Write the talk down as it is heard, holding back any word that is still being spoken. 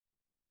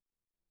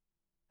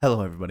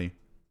Hello, everybody,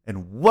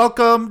 and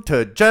welcome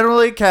to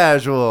Generally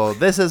Casual.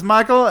 This is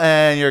Michael,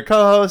 and your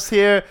co-host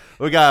here.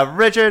 We got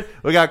Richard,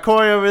 we got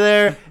Corey over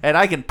there, and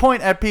I can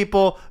point at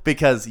people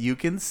because you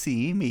can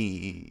see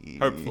me.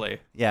 Hopefully.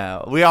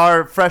 Yeah, we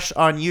are fresh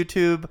on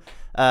YouTube.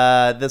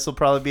 This will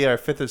probably be our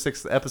 5th or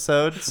 6th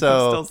episode,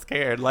 so... I'm still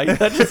scared. Like,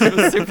 that just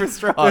was super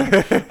strong.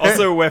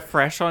 Also, we're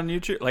fresh on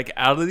YouTube, like,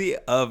 out of the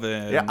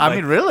oven. Yeah, I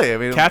mean, really. I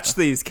mean, catch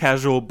these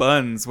casual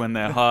buns when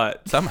they're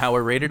hot. Somehow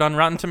we're rated on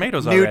Rotten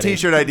Tomatoes new already.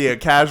 t-shirt idea,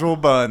 casual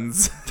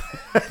buns.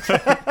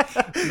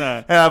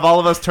 No. Have all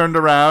of us turned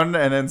around,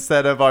 and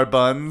instead of our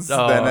buns,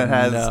 then it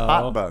has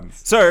hot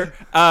buns. So,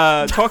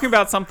 talking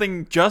about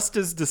something just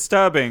as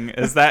disturbing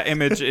as that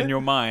image in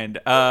your mind,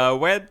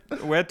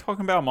 we're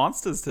talking about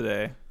monsters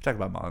today. Talk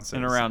about monsters.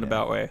 In a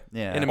roundabout way.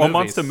 Yeah. In Or movies.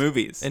 monster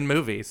movies. In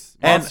movies.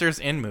 And- Monsters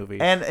in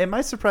movies. And it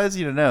might surprise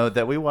you to know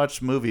that we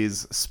watched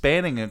movies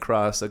spanning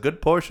across a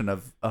good portion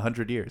of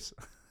 100 years.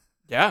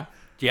 Yeah.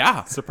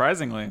 Yeah.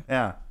 Surprisingly.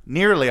 Yeah.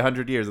 Nearly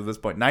 100 years at this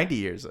point. 90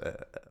 years,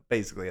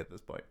 basically, at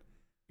this point.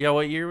 Yeah,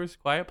 what year was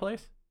Quiet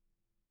Place?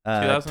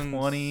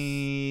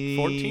 2014?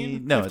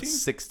 14? No, 15?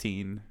 it's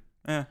 16.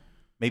 Yeah.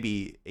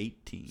 Maybe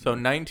 18. So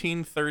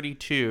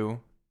 1932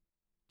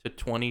 to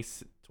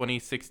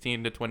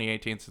 2016 to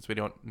 2018, since we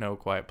don't know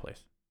Quiet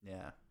Place.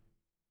 Yeah.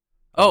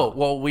 Oh,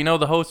 well, we know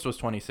the host was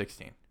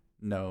 2016.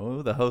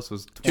 No, the host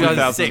was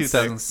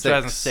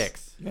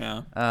 2006.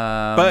 Yeah.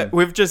 But But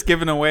we've just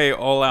given away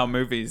all our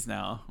movies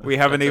now. We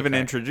haven't That's even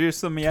okay. introduced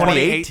them yet.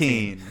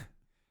 2018.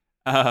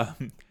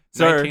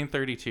 So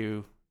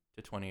 1932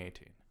 to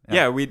 2018.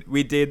 yeah,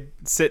 we did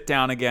sit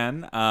down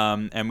again,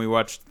 and we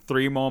watched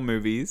 3 more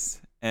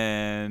movies,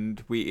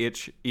 and we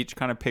each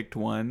kind of picked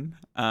one.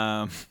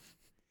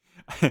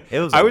 It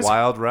was a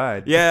wild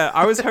ride. Yeah,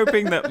 I was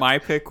hoping that my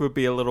pick would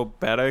be a little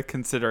better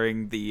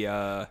considering the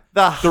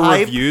hype.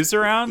 reviews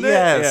around it.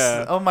 Yes.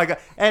 Yeah. Oh my god.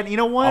 And you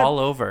know what? All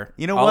over.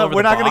 You know All what? over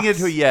We're the not going to box. get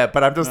into it yet,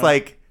 but I'm just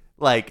like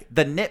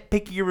the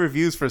nitpicky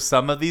reviews for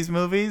some of these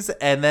movies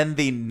and then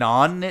the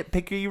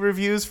non-nitpicky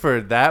reviews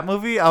for that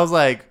movie. I was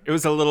like, It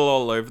was a little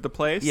all over the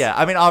place. yeah,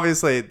 I mean,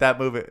 obviously that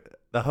movie,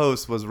 the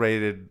host was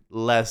rated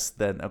less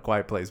than A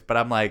Quiet Place, but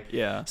I'm like,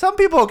 Yeah. some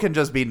people can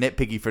just be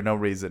nitpicky for no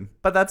reason,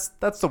 but that's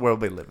the world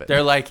we live in.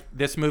 They're like,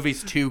 this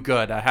movie's too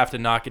good. I have to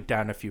knock it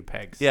down a few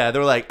pegs. Yeah, they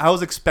were like, I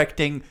was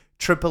expecting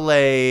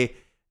AAA.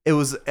 It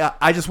was,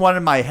 I just wanted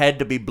my head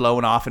to be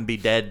blown off and be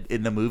dead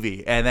in the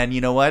movie. And then you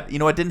know what? You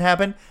know what didn't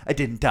happen? I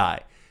didn't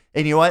die.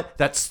 And you know what?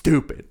 That's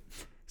stupid.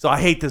 So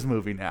I hate this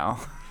movie now.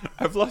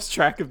 I've lost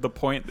track of the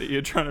point that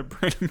you're trying to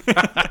bring.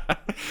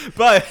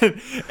 But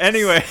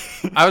anyway.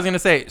 I was going to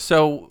say,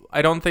 so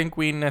I don't think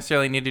we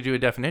necessarily need to do a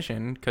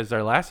definition because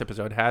our last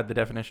episode had the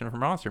definition for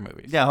monster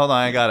movies. Yeah, hold on,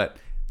 I got it.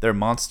 They're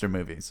monster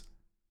movies.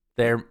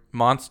 They're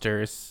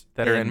monsters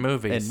that are in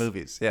movies. In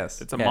movies,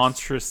 yes. It's a Yes.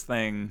 monstrous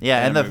thing.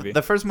 Yeah, in and a movie.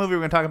 the first movie we're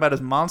going to talk about is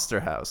Monster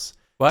House.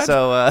 What?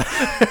 So,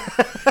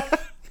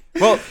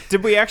 Well,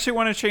 did we actually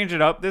want to change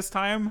it up this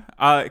time?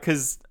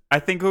 Because I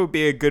think it would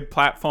be a good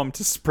platform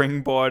to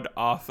springboard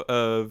off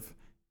of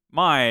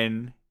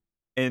mine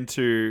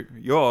into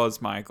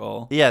yours,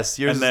 Michael. yes,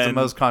 yours and is then the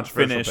most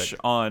controversial finish pick.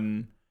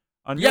 on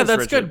Yeah, yours, that's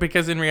Richard. good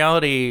because in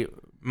reality,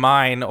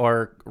 mine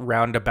or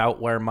roundabout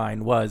where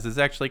mine was is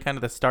actually kind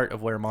of the start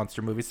of where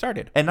monster movies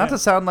started. And not to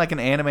sound like an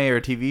anime or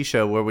a TV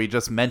show where we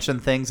just mention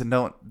things and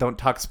don't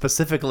talk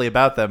specifically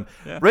about them.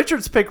 Yeah.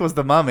 Richard's pick was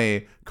The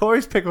Mummy,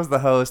 Corey's pick was The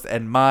Host,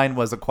 and mine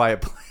was A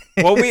Quiet Place.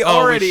 Well, we Oh, we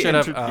already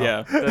should've- intro- oh.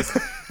 yeah.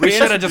 We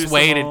should have just introduced them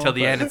waited all, till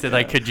the but- end and said,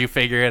 like, could you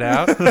figure it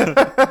out?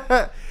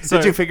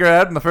 Did you figure it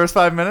out in the first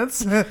 5 minutes?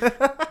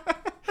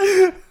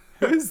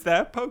 Who's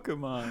that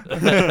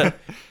Pokemon?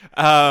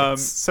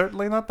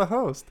 Certainly not The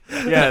Host.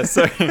 Yeah,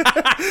 so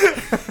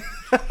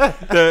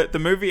the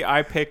movie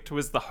I picked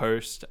was The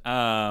Host.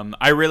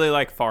 I really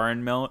like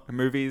foreign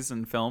movies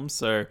and films,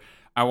 so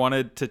I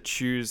wanted to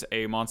choose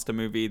a monster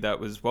movie that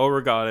was well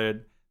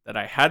regarded, that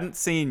I hadn't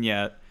seen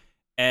yet,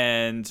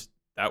 and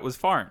that was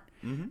foreign.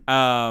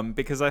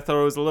 Because I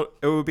thought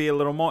it would be a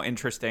little more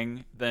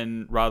interesting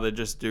than rather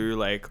just do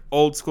like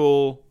old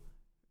school,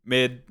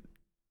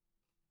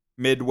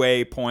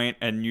 midway point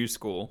and new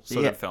school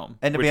sort of film.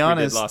 And to which be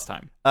honest, we did last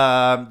time.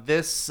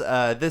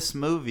 This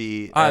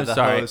movie. I'm The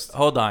sorry. Host,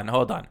 Hold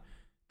on.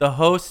 The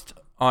Host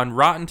on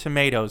Rotten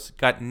Tomatoes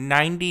got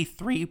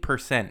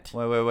 93%.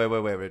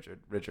 Wait,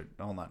 Richard,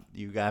 hold on.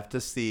 You have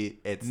to see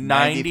it's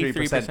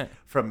 93%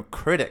 from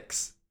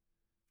critics.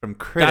 From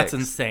critics. That's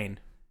insane.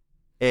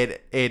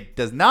 It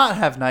does not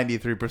have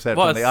 93%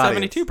 Well, from it's the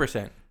audience.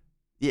 72%.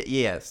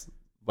 Yes,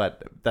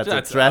 but that's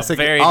That's a drastic.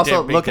 a very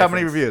also, big look how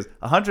many difference. reviews: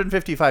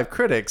 155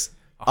 critics,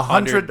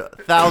 100,000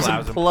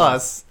 100,000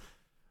 plus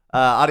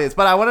audience.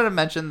 But I wanted to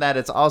mention that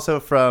it's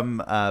also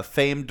from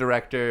famed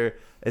director.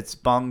 It's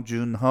Bong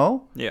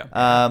Joon-ho,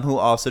 who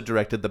also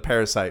directed The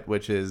Parasite,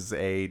 which is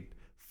a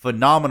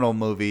phenomenal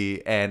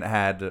movie and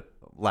had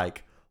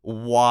like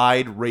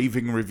wide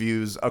raving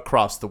reviews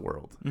across the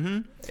world.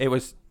 Mm-hmm. It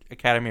was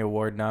Academy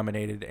Award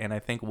nominated and I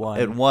think won.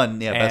 It won,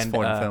 best And,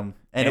 foreign film,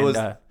 and it was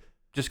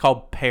just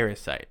called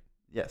Parasite.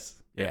 yes.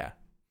 Yeah.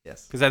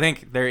 Yes. Because I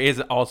think there is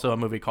also a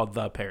movie called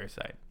The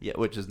Parasite. Yeah,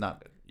 which is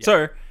not good.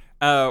 Yeah.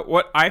 So,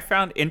 what I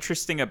found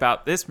interesting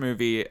about this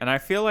movie, and I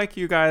feel like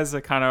you guys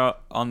are kind of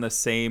on the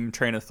same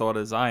train of thought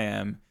as I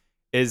am,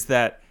 is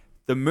that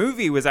the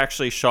movie was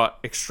actually shot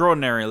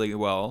extraordinarily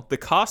well. The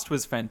cast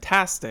was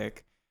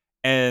fantastic.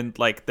 And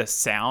like the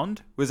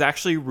sound was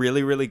actually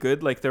really, really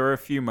good. Like there were a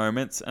few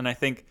moments, and I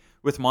think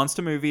with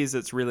monster movies,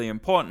 it's really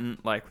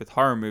important. Like with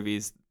horror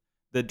movies,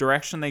 the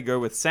direction they go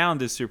with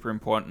sound is super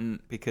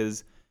important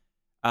because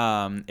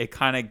it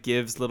kind of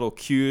gives little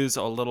cues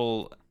or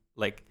little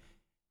like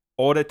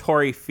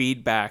auditory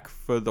feedback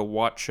for the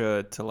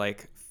watcher to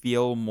like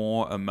feel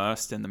more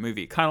immersed in the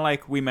movie. Kind of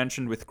like we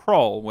mentioned with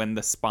Crawl when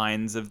the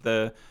spines of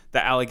the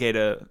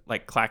alligator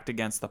like clacked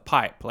against the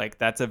pipe. Like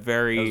that's a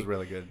very that was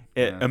really good.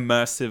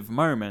 immersive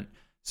moment.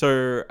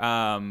 So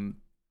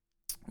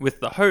with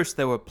The Host,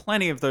 there were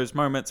plenty of those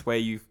moments where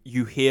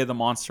you hear the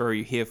monster or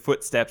you hear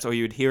footsteps or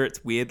you'd hear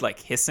its weird like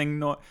hissing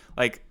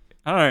like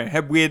I don't know,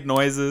 have weird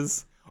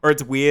noises or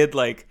it's weird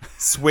like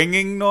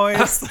swinging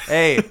noise.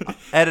 Hey,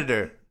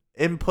 editor.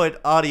 Input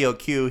audio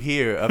cue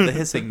here of the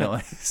hissing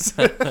noise.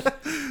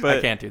 But I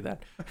can't do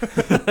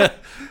that.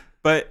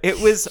 But it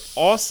was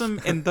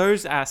awesome in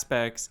those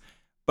aspects.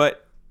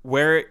 But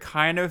where it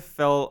kind of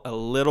fell a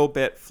little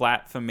bit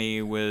flat for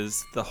me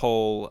was the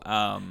whole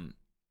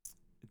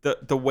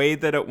the way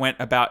that it went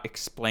about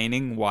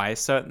explaining why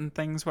certain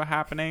things were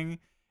happening,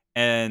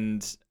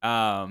 and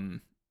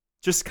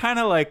just kind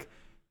of like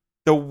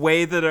the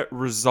way that it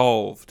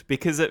resolved,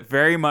 because it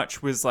very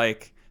much was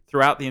like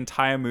throughout the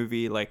entire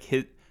movie, like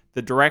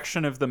the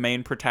direction of the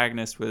main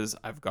protagonist was,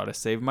 I've got to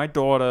save my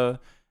daughter.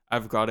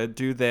 I've got to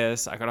do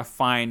this. I got to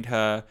find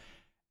her.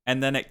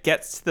 And then it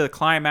gets to the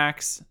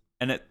climax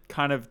and it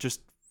kind of just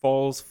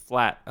falls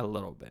flat a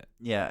little bit.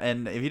 Yeah.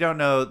 And if you don't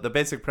know, the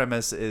basic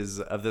premise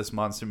of this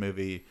monster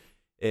movie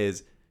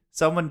is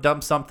someone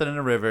dumped something in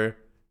a river.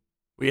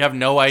 We have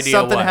no idea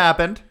something what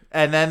happened.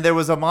 And then there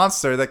was a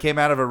monster that came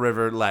out of a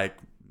river like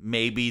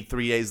maybe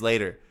 3 days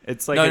later.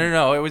 It's like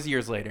no. It was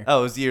years later. Oh,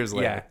 it was years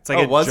later. Yeah, it's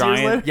like was giant.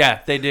 Years later? Yeah,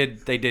 they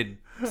did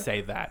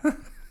say that.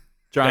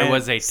 Giant there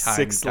was a time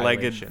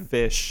six-legged dilation.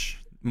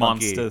 fish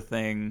monster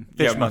thing.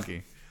 Fish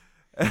monkey.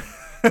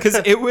 Because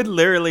it would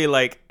literally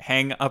like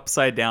hang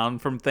upside down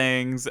from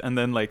things and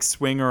then like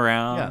swing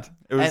around. Yeah.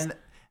 It was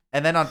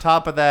and then on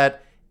top of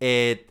that,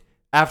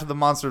 after the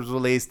monster was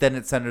released, then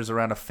it centers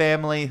around a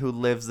family who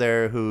lives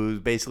there, who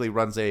basically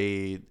runs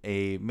a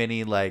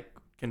mini like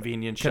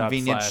convenience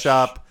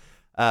shop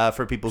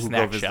for people who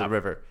go visit shop. the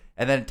river.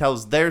 And then it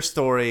tells their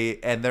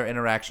story and their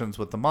interactions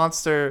with the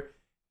monster,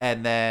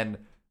 and then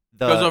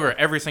goes over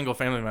every single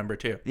family member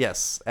too.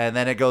 Yes, and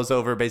then it goes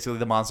over basically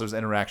the monster's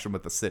interaction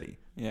with the city.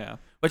 Yeah,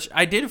 which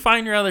I did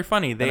find rather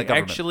funny. They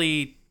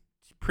actually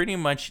pretty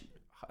much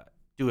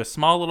do a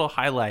small little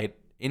highlight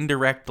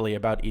indirectly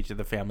about each of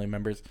the family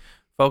members,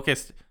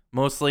 focused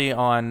mostly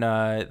on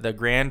the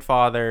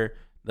grandfather,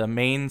 the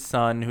main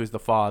son, who's the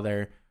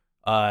father,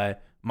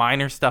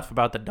 minor stuff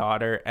about the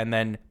daughter, and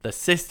then the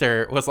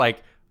sister was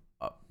like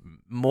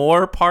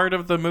more part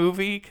of the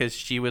movie because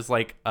she was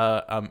like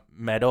a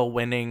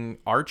medal-winning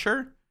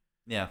archer.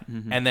 Yeah.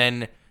 Mm-hmm. And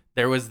then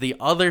there was the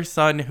other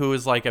son who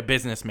was like a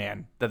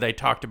businessman that they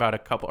talked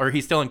about or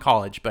he's still in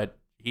college, but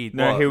he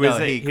was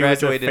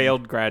a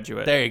failed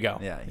graduate. There you go.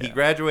 Yeah, he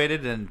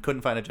graduated and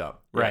couldn't find a job.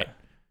 Right.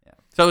 Yeah.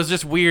 So it was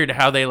just weird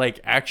how they like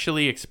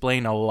actually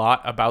explain a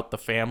lot about the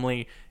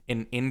family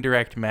in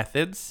indirect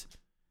methods.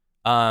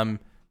 And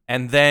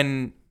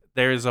then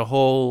there's a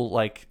whole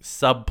like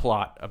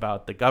subplot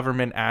about the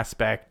government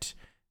aspect,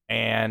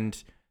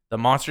 and the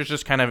monsters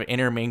just kind of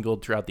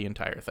intermingled throughout the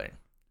entire thing.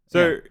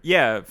 So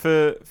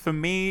for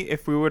me,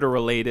 if we were to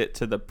relate it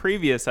to the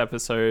previous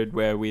episode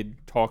where we'd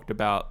talked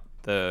about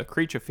the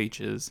creature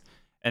features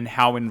and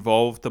how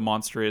involved the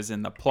monster is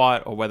in the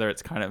plot, or whether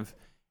it's kind of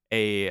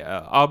a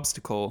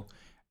obstacle,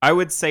 I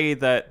would say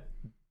that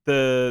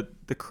the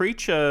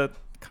creature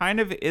kind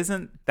of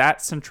isn't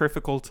that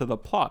centrifugal to the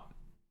plot,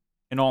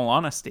 in all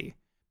honesty.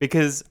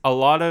 Because a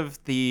lot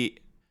of the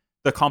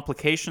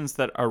complications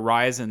that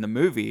arise in the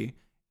movie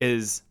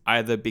is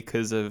either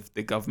because of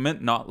the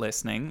government not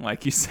listening,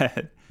 like you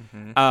said,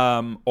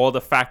 or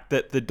the fact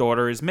that the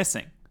daughter is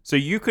missing. So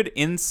you could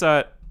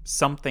insert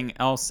something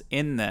else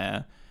in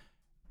there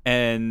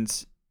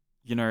and,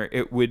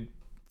 it would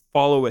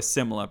follow a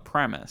similar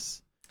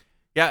premise.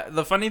 Yeah,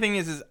 the funny thing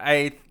is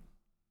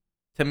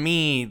to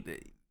me,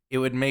 it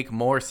would make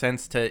more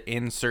sense to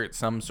insert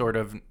some sort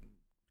of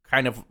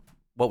kind of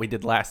what we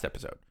did last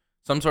episode.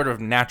 Some sort of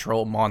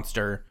natural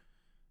monster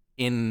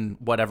in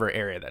whatever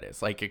area that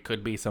is. Like it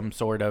could be some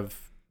sort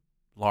of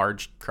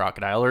large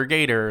crocodile or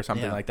gator or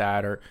something like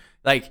that. Or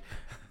like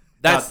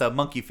that's the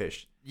monkey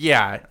fish.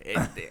 Yeah.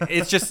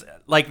 It's just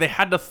like they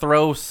had to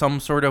throw some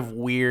sort of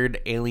weird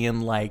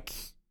alien-like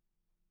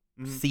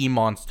sea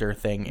monster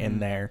thing in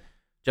there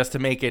just to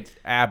make it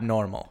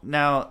abnormal.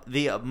 Now,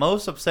 the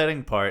most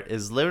upsetting part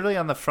is literally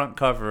on the front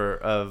cover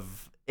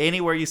of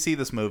anywhere you see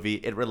this movie,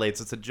 it relates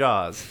it to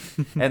Jaws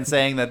and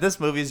saying that this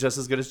movie is just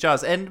as good as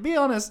Jaws. And to be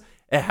honest,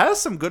 It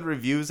has some good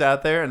reviews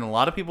out there, and a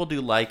lot of people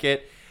do like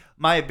it.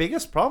 My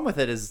biggest problem with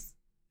it is,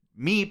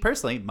 me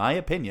personally, my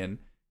opinion,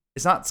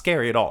 it's not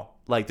scary at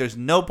all. Like, there's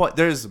no point.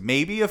 There's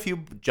maybe a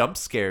few jump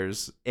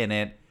scares in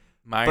it.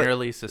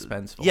 Minorly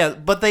suspenseful. Yeah,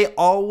 but they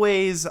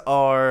always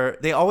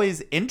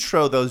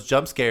intro those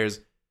jump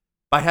scares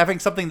by having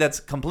something that's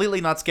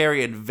completely not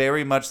scary and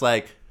very much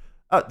like,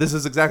 oh, this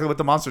is exactly what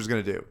the monster's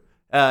going to do.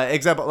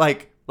 Example,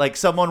 like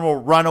someone will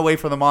run away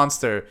from the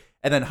monster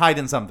and then hide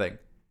in something.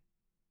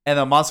 And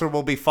the monster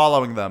will be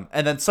following them.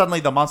 And then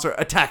suddenly the monster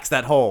attacks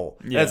that hole.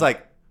 Yeah. And it's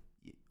like,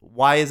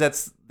 why is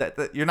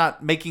that you're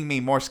not making me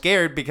more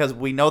scared because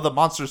we know the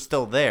monster's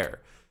still there.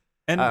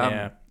 And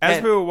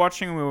as we were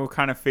watching, we were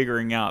kind of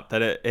figuring out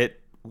that it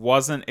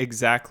wasn't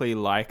exactly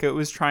like it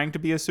was trying to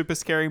be a super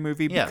scary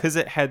movie because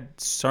it had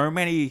so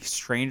many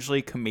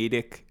strangely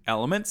comedic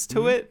elements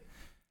to it.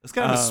 It's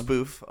kind of a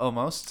spoof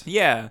almost.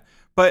 Yeah.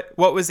 But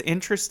what was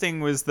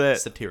interesting was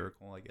that...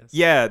 satirical, I guess.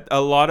 Yeah, a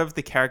lot of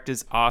the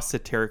characters are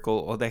satirical,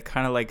 or they're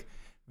kind of like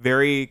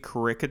very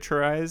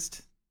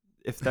caricaturized,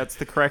 if that's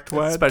the correct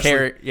word.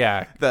 Especially,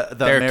 they're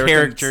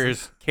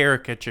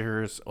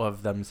caricatures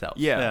of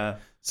themselves. Yeah.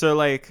 So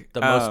like...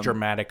 the most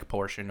dramatic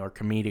portion or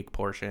comedic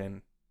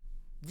portion.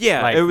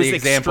 Yeah, like, it was the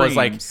example is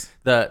like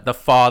extremes. the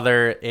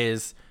father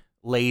is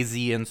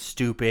lazy and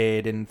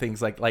stupid and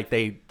things like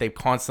they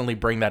constantly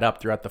bring that up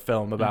throughout the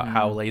film about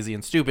how lazy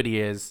and stupid he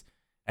is.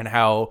 And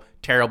how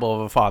terrible of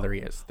a father he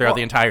is throughout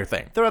the entire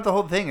thing. Throughout the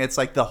whole thing, it's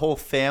like the whole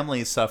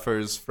family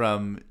suffers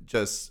from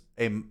just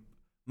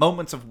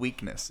moments of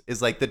weakness.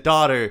 Is like the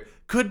daughter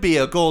could be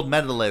a gold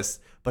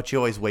medalist, but she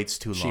always waits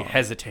too long. She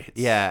hesitates.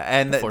 Yeah,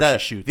 and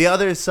the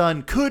other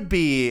son could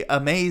be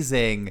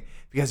amazing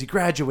because he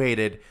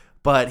graduated,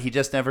 but he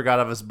just never got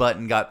off his butt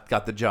and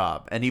got the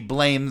job. And he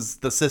blames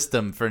the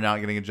system for not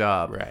getting a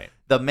job. Right.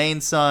 The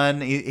main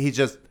son,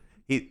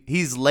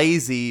 he's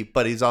lazy,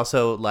 but he's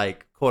also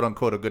like, quote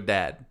unquote, a good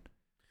dad.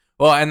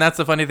 Well, and that's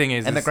the funny thing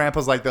is... and the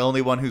grandpa's like the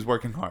only one who's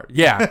working hard.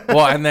 Yeah.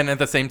 Well, and then at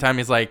the same time,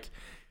 he's like...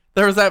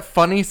 there was that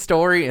funny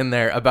story in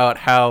there about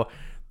how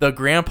the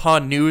grandpa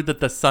knew that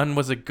the son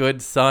was a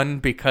good son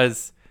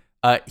because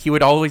he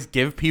would always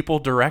give people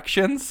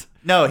directions.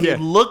 No, he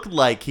looked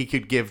like he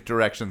could give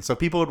directions. So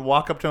people would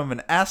walk up to him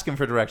and ask him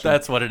for directions.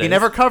 That's what it is. He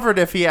never covered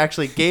if he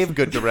actually gave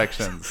good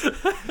directions.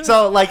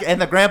 So, like,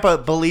 and the grandpa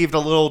believed a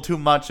little too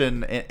much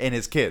in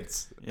his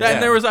kids. Yeah.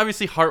 And there was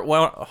obviously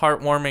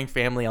heartwarming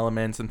family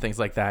elements and things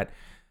like that.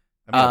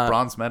 I mean, a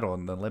bronze medal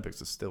in the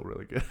Olympics is still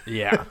really good.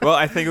 Yeah. Well,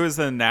 I think it was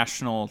a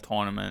national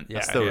tournament.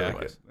 Yeah, still really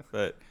good.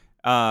 But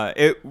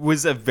it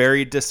was a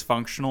very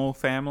dysfunctional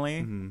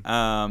family.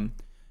 Mm-hmm.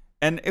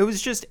 And it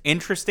was just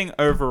interesting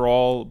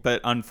overall, but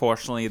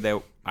unfortunately,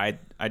 I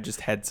just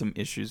had some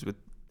issues with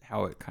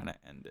how it kind of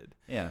ended.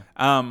 Yeah.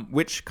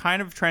 Which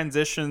kind of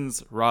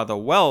transitions rather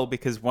well,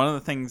 because one of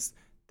the things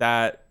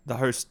that the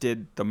host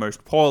did the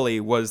most poorly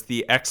was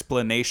the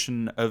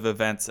explanation of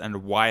events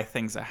and why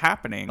things are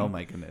happening. Oh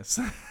my goodness.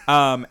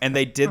 And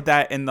they did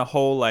that in the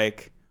whole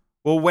like,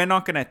 well, we're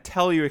not going to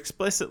tell you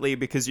explicitly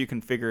because you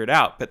can figure it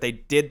out. But they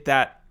did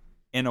that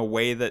in a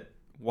way that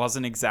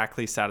wasn't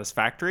exactly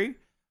satisfactory.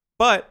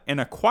 But in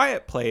A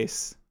Quiet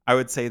Place, I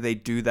would say they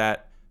do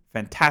that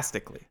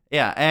fantastically.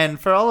 Yeah, and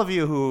for all of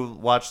you who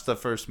watched the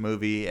first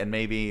movie and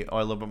maybe are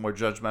a little bit more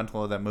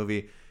judgmental of that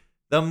movie,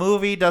 the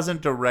movie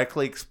doesn't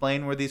directly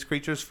explain where these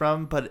creatures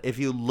from, but if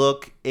you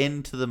look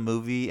into the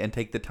movie and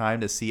take the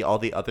time to see all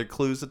the other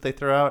clues that they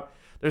throw out,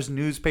 there's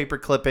newspaper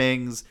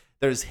clippings,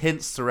 there's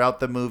hints throughout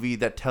the movie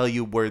that tell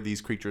you where these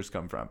creatures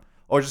come from.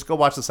 Or just go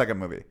watch the second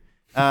movie.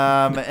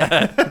 And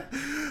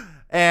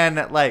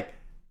like,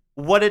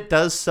 what it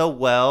does so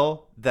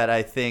well that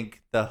I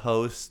think the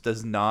host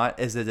does not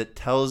is that it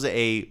tells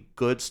a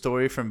good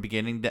story from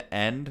beginning to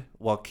end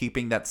while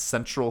keeping that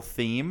central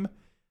theme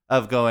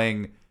of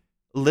going,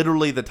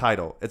 literally the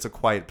title, it's A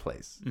Quiet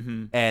Place.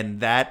 Mm-hmm. And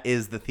that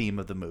is the theme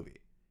of the movie.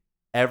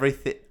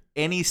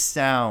 Any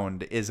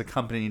sound is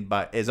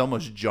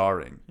almost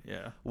jarring.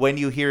 Yeah. When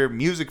you hear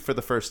music for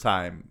the first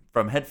time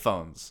from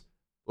headphones,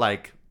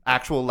 like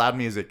actual loud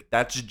music,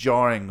 that's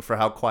jarring for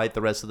how quiet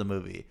the rest of the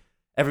movie.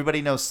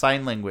 Everybody knows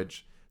sign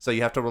language, so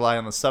you have to rely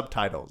on the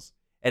subtitles,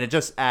 and it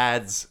just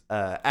adds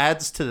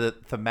to the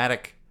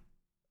thematic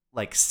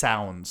like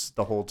sounds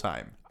the whole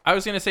time. I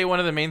was going to say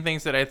one of the main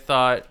things that I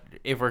thought,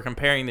 if we're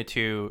comparing the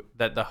two,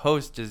 that the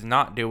host does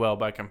not do well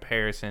by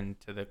comparison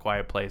to The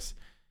Quiet Place,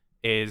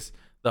 is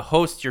the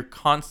host, you're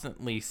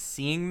constantly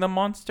seeing the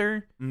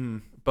monster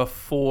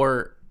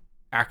before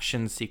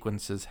action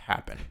sequences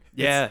happen.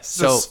 Yes.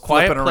 So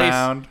Quiet Place,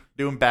 around,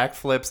 doing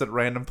backflips at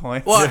random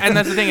points. Well, and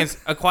that's the thing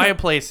is, A Quiet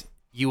Place,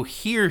 you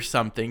hear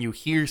something, you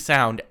hear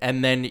sound,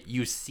 and then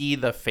you see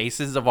the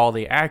faces of all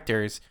the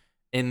actors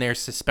in their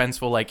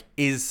suspenseful, like,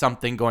 is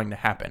something going to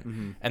happen?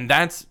 Mm-hmm. And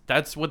that's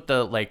what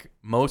the like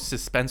most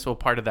suspenseful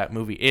part of that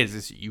movie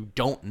is you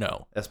don't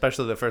know.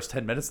 Especially the first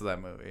 10 minutes of that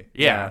movie.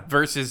 Yeah.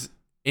 Versus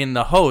in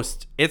The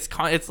Host, it's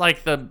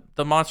like the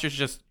monster's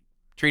just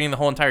treating the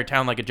whole entire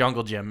town like a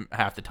jungle gym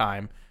half the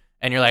time.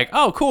 And you're like,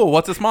 oh, cool.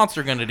 What's this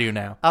monster going to do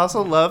now? I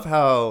also love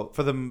how,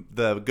 for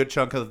the good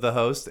chunk of the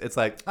host, it's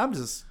like, I'm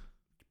just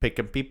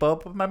picking people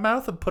up with my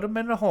mouth and put them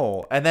in a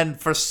hole. And then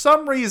for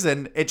some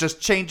reason, it just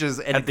changes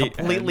and it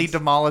completely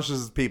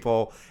demolishes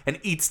people and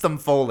eats them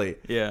fully.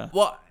 Yeah.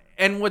 Well,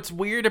 and what's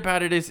weird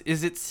about it is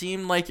it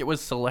seemed like it was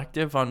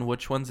selective on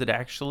which ones it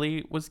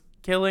actually was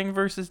killing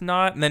versus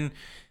not. And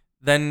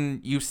then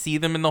you see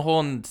them in the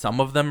hole and some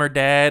of them are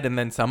dead and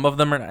then some of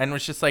them are, and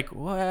it's just like,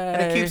 what?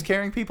 And it keeps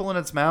carrying people in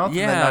its mouth and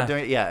then not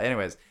doing it. Yeah,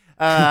 anyways.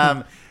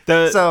 The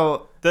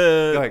go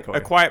ahead,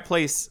 A Quiet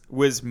Place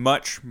was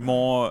much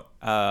more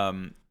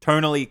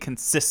tonally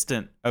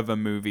consistent of a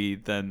movie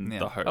than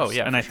The Host. Oh,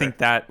 yeah, and I think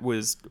that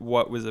was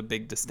what was a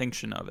big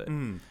distinction of it.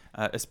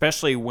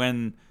 Especially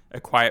when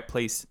A Quiet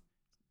Place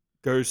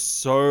goes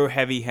so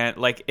heavy-handed.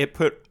 Like, it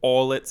put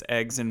all its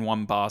eggs in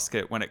one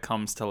basket when it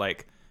comes to,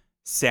 like,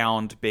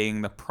 sound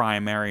being the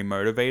primary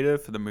motivator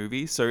for the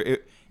movie. So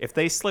if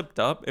they slipped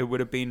up, it would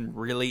have been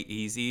really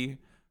easy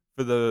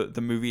for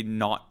the movie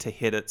not to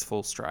hit its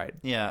full stride.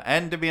 Yeah,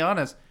 and to be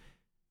honest,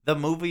 the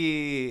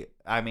movie,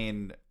 I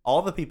mean,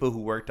 all the people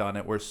who worked on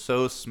it were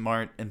so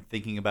smart in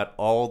thinking about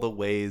all the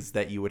ways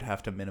that you would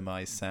have to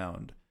minimize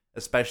sound.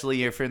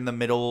 Especially if you're in the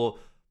middle,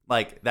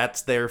 like,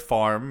 that's their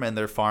farm and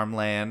their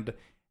farmland,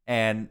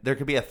 and there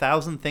could be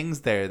 1,000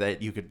 things there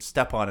that you could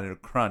step on in a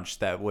crunch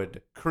that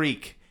would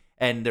creak.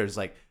 And there's,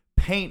 like,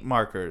 paint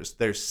markers,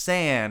 there's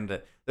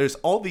sand, there's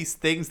all these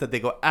things that they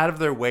go out of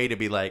their way to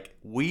be like,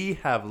 we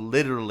have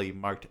literally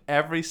marked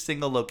every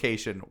single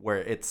location where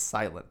it's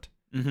silent.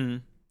 Mm-hmm.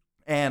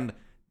 And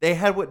they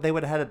would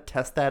have had to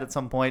test that at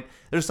some point.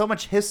 There's so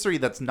much history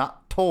that's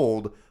not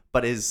told,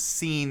 but is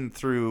seen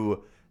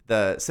through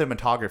the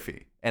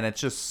cinematography. And it's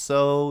just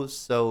so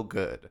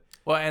good.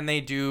 Well, and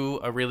they do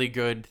a really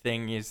good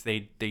thing is they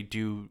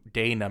do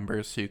day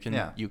numbers, so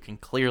you can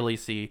clearly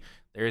see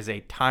there is a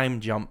time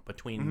jump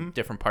between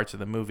different parts of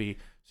the movie,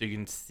 so you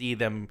can see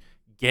them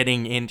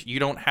getting into. You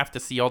don't have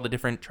to see all the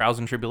different trials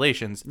and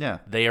tribulations. Yeah,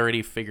 they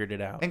already figured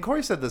it out. And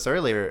Corey said this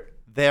earlier.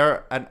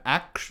 They're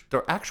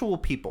actual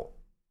people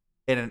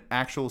in an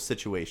actual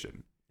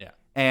situation. Yeah,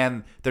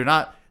 and they're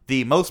not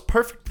the most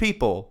perfect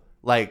people,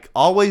 like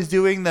always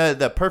doing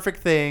the perfect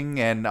thing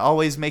and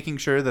always making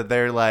sure that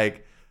they're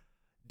like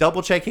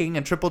double checking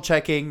and triple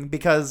checking,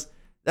 because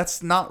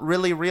that's not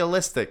really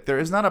realistic. There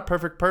is not a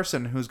perfect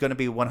person who's going to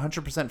be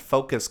 100%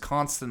 focused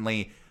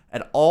constantly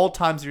at all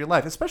times of your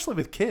life, especially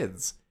with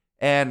kids.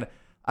 And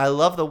I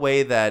love the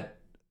way that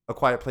A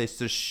Quiet Place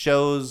just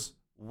shows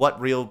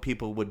what real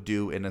people would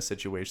do in a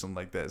situation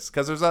like this.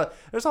 Because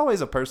there's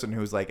always a person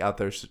who's like out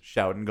there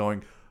shouting,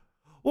 going,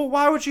 well,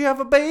 why would you have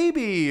a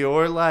baby?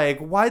 Or like,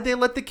 why'd they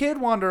let the kid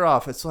wander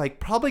off? It's like,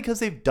 probably because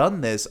they've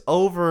done this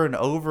over and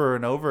over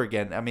and over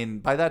again. I mean,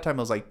 by that time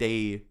it was like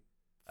day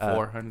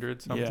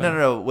 400 something.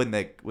 No. When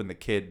the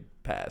kid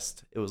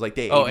passed, it was like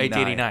day 89. Age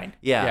 89.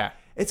 Yeah.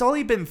 It's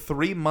only been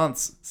 3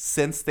 months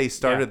since they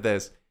started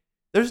this.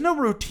 There's no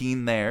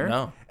routine there.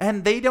 No.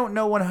 And they don't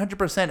know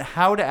 100%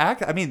 how to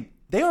act. I mean,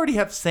 they already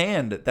have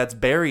sand that's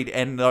buried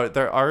and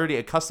they're already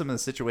accustomed to the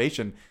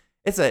situation.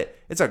 It's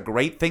a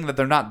great thing that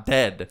they're not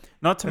dead.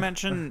 Not to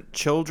mention,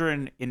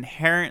 children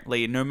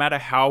inherently, no matter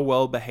how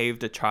well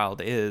behaved a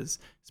child is,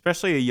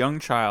 especially a young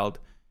child,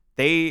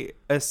 they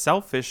are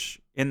selfish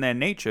in their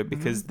nature,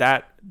 because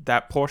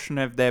that portion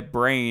of their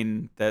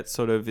brain that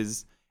sort of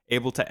is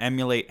able to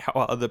emulate how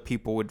other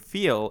people would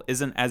feel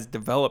isn't as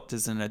developed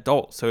as an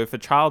adult. So if a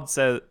child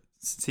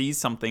sees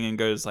something and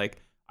goes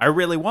like, I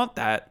really want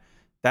that,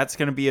 that's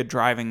going to be a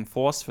driving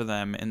force for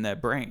them in their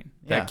brain.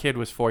 That kid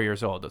was 4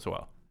 years old as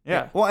well.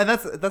 Yeah. Well, and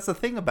that's the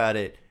thing about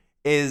it,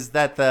 is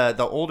that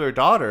the older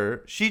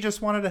daughter, she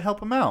just wanted to help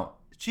him out.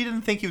 She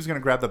didn't think he was going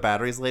to grab the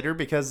batteries later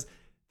because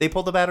they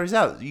pulled the batteries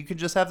out. You could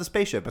just have the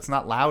spaceship. It's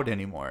not loud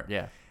anymore.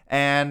 Yeah.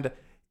 And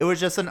it was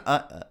just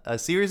a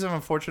series of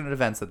unfortunate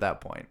events at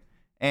that point.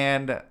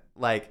 And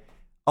like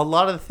a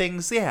lot of the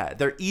things,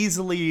 they're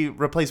easily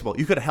replaceable.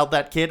 You could have held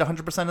that kid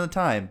 100% of the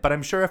time, but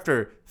I'm sure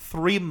after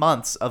 3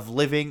 months of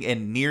living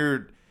in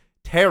near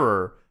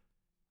terror,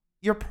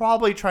 you're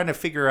probably trying to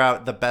figure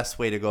out the best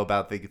way to go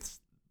about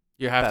things.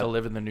 You have to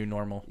live in the new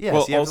normal. Yes,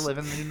 well, you have to live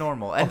in the new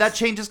normal. And that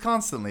changes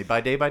constantly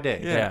by day by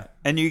day. Yeah.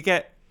 And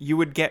you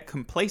would get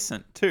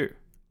complacent too.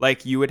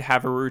 Like, you would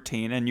have a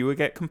routine and you would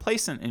get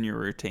complacent in your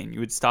routine. You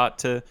would start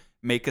to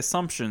make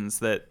assumptions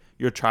that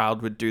your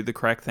child would do the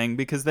correct thing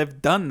because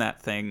they've done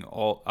that thing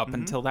all up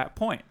until that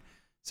point.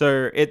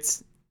 So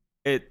it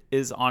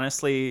is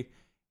honestly,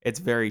 it's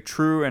very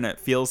true, and it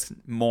feels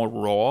more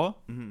raw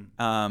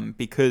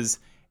because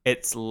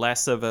it's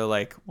less of a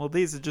like, well,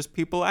 these are just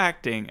people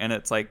acting. And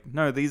it's like,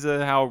 no, these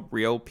are how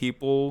real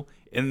people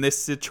in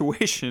this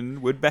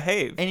situation would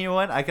behave. And you know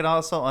what? I can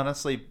also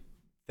honestly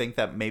think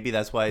that maybe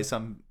that's why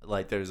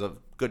there's a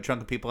good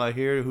chunk of people out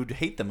here who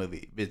hate the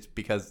movie. It's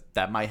because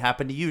that might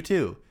happen to you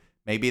too.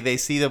 Maybe they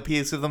see the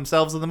piece of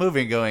themselves in the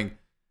movie and going,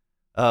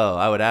 oh,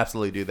 I would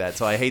absolutely do that.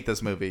 So I hate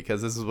this movie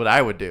because this is what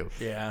I would do.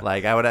 Yeah.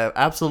 Like, I would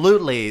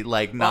absolutely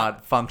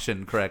not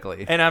function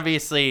correctly. And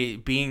obviously,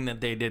 being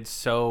that they did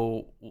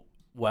so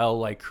well,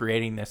 like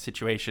creating this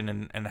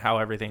situation and how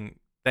everything,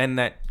 then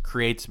that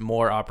creates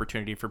more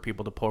opportunity for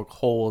people to poke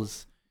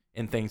holes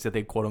in things that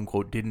they quote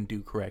unquote didn't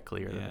do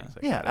correctly or things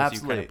like that.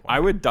 Absolutely. I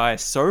would die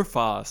so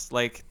fast.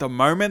 Like the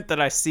moment that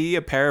I see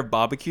a pair of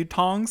barbecue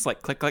tongs,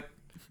 like click click,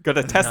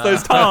 gotta test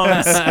those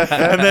tongs,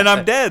 and then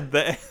I'm dead.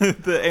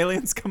 The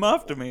aliens come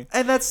after me.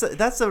 And that's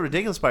the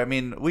ridiculous part. I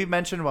mean, we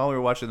mentioned while we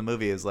were watching the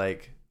movie is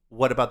like,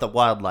 what about the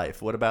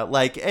wildlife? What about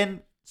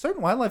and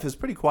certain wildlife is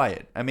pretty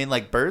quiet. I mean,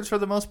 like birds for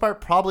the most part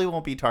probably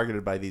won't be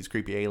targeted by these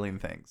creepy alien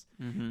things.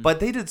 Mm-hmm. But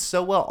they did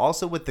so well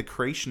also with the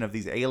creation of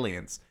these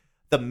aliens.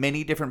 The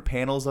many different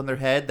panels on their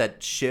head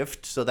that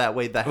shift so that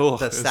way the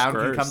sound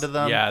can come to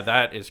them. Yeah,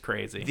 that is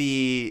crazy.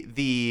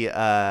 The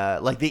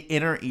like the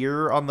inner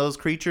ear on those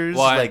creatures,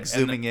 like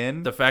zooming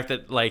in. The fact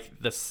that like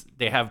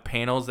they have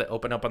panels that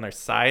open up on their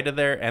side of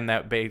there, and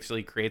that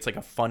basically creates like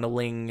a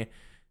funneling,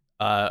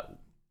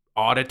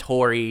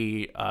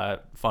 auditory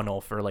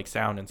funnel for like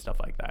sound and stuff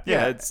like that.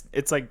 Yeah,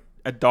 it's like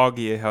a dog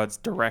ear, how it's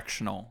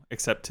directional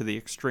except to the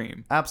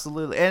extreme.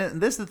 Absolutely,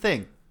 and this is the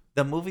thing.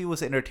 The movie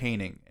was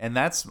entertaining, and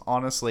that's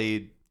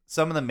honestly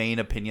some of the main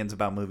opinions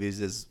about movies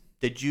is,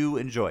 did you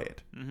enjoy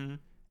it? Mm-hmm.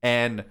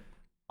 And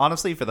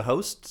honestly, for the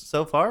host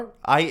so far,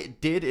 I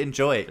did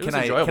enjoy it. Can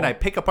I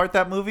pick apart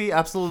that movie?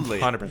 Absolutely.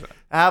 100%.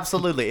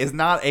 Absolutely. It's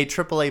not a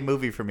AAA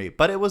movie for me,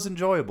 but it was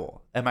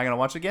enjoyable. Am I going to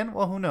watch it again?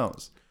 Well, who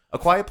knows? A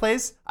Quiet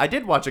Place, I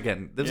did watch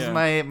again. This is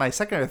my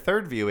second or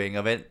third viewing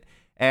of it,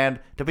 and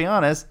to be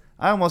honest,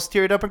 I almost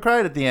teared up and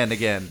cried at the end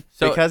again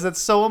because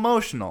it's so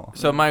emotional.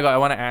 So, Michael, I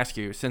want to ask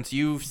you, since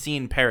you've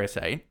seen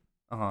Parasite,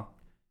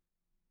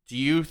 do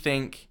you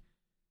think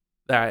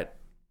that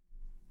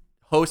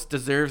host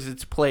deserves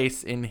its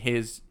place in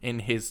his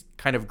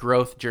kind of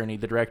growth journey,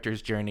 the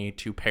director's journey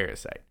to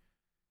Parasite?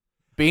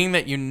 Being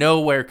that you know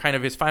where kind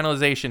of his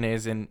finalization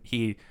is, and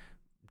he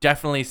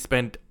definitely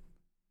spent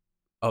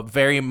a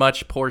very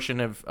much portion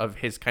of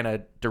his kind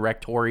of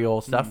directorial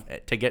stuff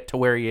to get to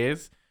where he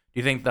is. Do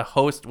you think the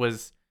host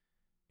was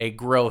a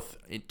growth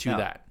to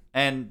that?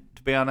 And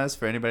to be honest,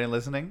 for anybody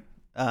listening,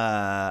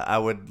 I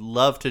would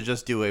love to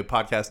just do a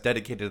podcast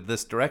dedicated to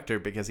this director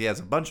because he has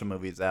a bunch of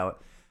movies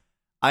out.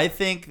 I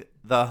think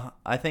the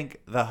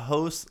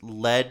host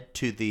led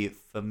to the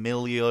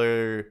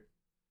familial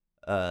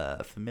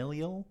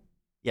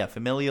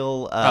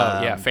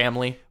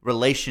family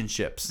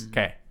relationships.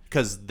 Okay.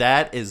 Because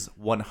that is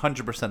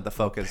 100% the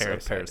focus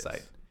of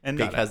Parasite. And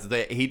because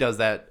he does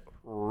that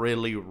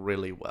really,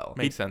 really well.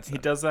 Makes sense. He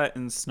does that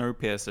in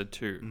Snowpiercer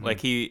too. Mm-hmm.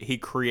 Like he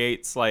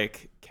creates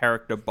like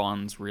character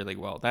bonds really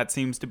well. That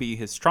seems to be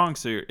his strong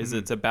suit.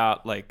 It's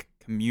about like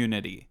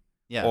community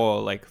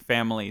or like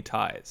family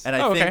ties. And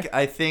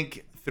I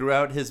think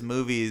throughout his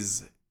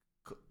movies,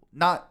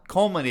 not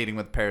culminating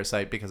with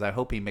Parasite because I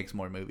hope he makes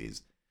more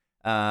movies.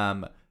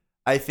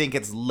 I think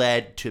it's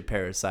led to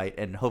Parasite,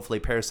 and hopefully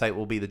Parasite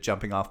will be the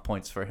jumping off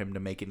points for him to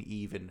make an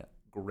even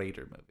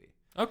greater movie.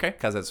 Okay,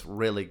 because it's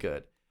really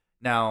good.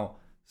 Now,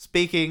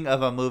 speaking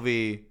of a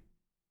movie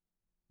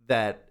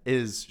that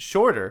is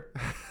shorter.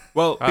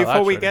 Well,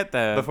 before we get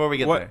there,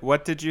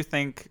 what did you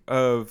think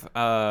of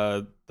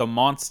the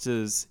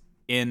monsters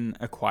in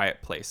A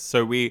Quiet Place?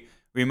 So we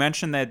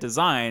mentioned their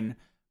design,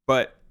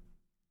 but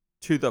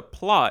to the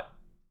plot,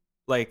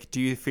 like, do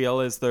you feel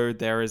as though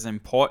they're as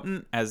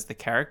important as the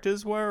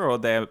characters were, or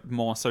they're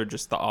more so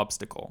just the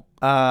obstacle?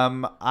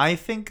 I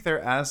think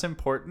they're as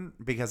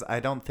important because I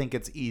don't think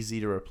it's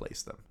easy to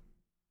replace them.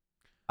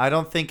 I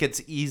don't think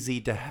it's easy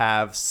to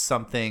have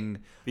something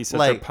be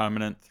such a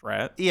permanent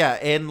threat.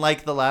 Yeah, in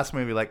like the last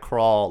movie, like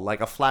Crawl,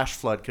 like a flash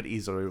flood could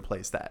easily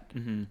replace that,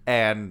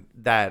 and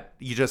that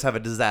you just have a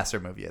disaster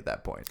movie at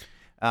that point.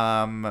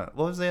 What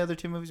was the other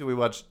two movies? We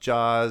watched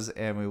Jaws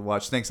and we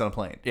watched Snakes on a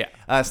Plane.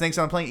 Yeah. Snakes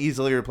on a Plane,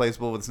 easily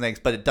replaceable with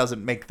snakes, but it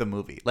doesn't make the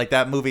movie. Like,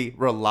 that movie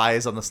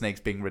relies on the snakes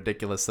being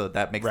ridiculous, so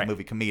that makes the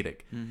movie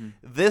comedic. Mm-hmm.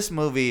 This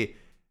movie,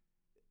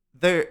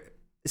 they're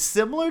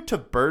similar to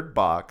Bird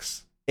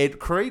Box. It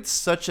creates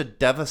such a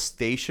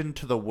devastation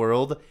to the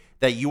world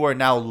that you are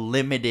now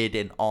limited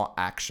in all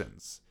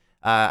actions.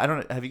 I don't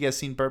know. Have you guys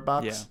seen Bird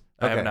Box? Yeah,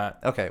 okay. I have not.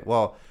 Okay,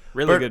 well.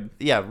 Really good.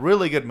 Yeah,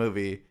 really good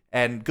movie.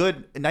 And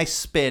nice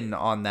spin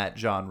on that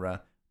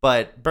genre.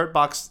 But Bird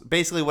Box,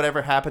 basically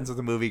whatever happens in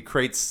the movie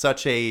creates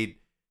such an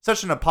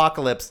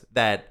apocalypse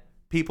that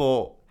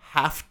people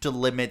have to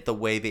limit the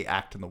way they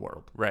act in the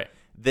world. Right.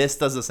 This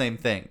does the same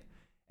thing.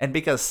 And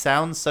because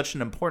sound's such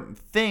an important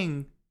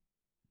thing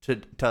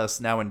to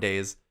us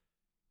nowadays,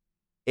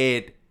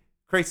 it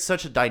creates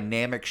such a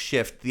dynamic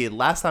shift. The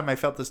last time I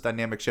felt this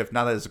dynamic shift,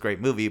 not that it's a great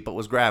movie, but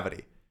was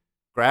Gravity.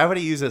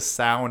 Gravity uses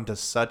sound to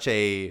such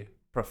a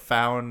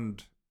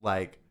profound,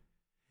 like,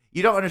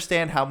 you don't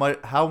understand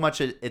how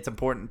much it's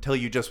important until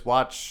you just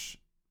watch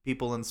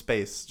people in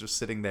space just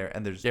sitting there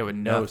and there's with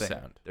no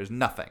sound. There's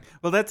nothing.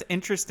 Well, that's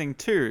interesting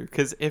too,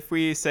 because if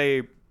we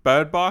say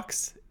Bird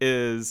Box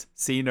is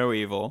See No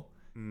Evil,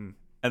 and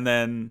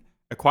then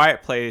A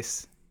Quiet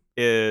Place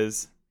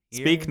is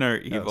Speak No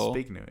Evil.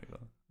 Speak No Evil.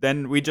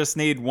 Then we just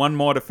need one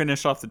more to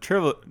finish off the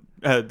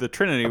the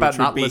Trinity, which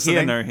would be listening.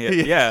 Hear no hear.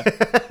 Yeah.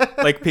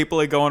 Like people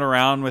are going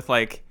around with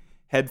like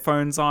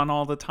headphones on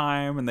all the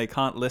time and they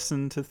can't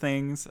listen to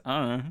things. I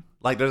don't know.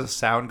 Like there's a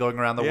sound going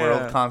around the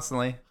world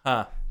constantly.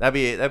 Huh.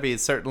 That'd be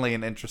certainly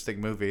an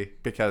interesting movie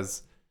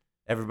because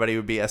everybody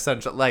would be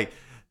essential. Like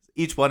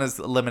each one is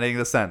eliminating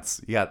the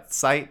sense. You got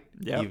sight,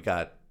 you've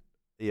got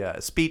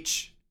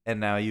speech, and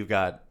now you've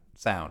got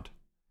sound.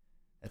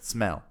 And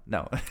smell.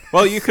 No.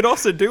 Well, you could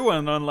also do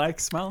one on like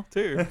smell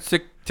too. So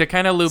to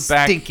kind of loop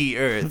back, Stinky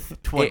Earth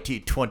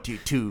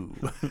 2022.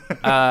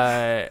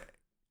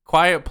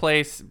 Quiet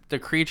Place. The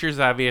creatures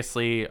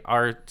obviously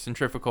are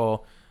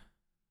centrifugal,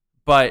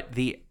 but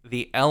the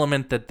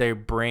element that they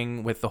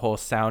bring with the whole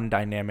sound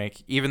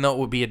dynamic, even though it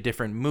would be a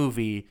different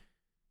movie,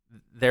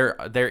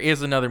 there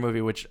is another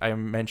movie which I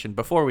mentioned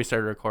before we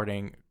started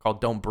recording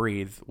called Don't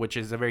Breathe, which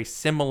is a very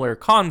similar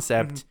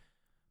concept,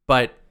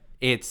 but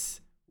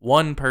it's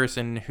one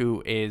person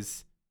who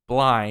is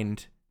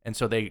blind, and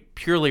so they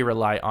purely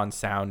rely on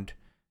sound,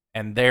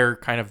 and they're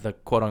kind of the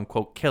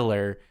quote-unquote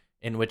killer,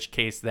 in which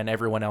case then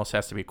everyone else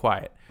has to be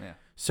quiet. Yeah.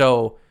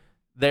 So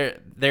there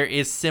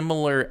is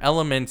similar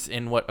elements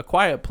in what A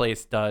Quiet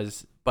Place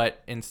does,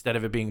 but instead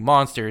of it being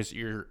monsters,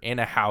 you're in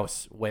a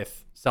house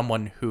with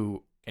someone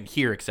who can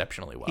hear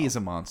exceptionally well. He's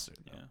a monster.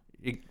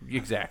 Yeah.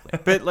 Exactly.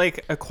 But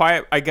like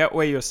I get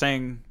what you're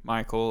saying,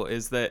 Michael,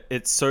 is that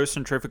it's so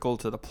centrifugal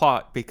to the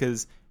plot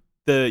because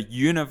the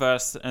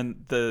universe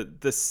and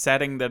the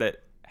setting that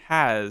it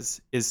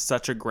has is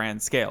such a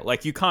grand scale.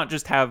 Like you can't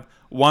just have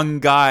one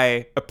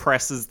guy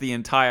oppresses the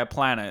entire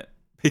planet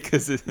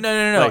because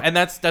no. Like, and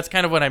that's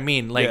kind of what I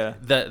mean.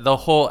 Like the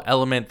whole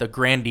element, the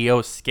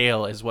grandiose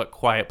scale is what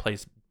Quiet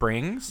Place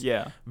brings.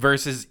 Yeah.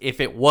 Versus if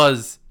it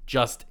was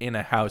just in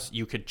a house,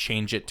 you could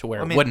change it to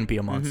where it wouldn't be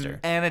a monster.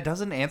 And it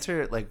doesn't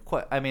answer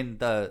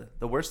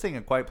the worst thing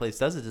A Quiet Place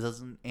does is it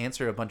doesn't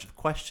answer a bunch of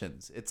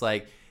questions. It's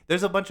like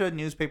there's a bunch of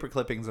newspaper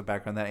clippings in the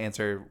background that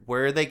answer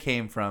where they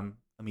came from,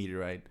 a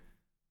meteorite,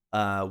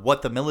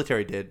 what the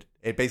military did.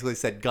 It basically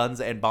said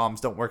guns and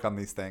bombs don't work on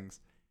these things,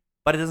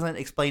 but it doesn't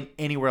explain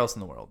anywhere else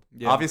in the world.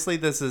 Yeah. Obviously,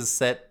 this is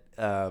set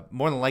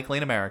more than likely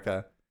in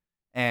America,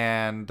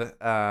 and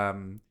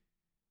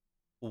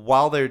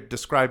while they're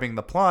describing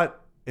the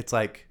plot, it's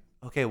like,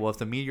 okay, well, if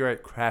the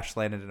meteorite crash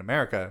landed in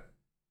America,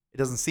 it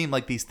doesn't seem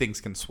like these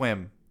things can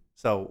swim,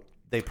 so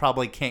they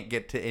probably can't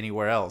get to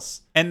anywhere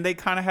else. And they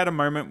kind of had a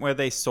moment where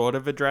they sort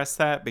of addressed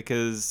that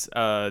because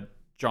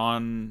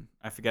John,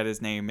 I forget his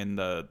name in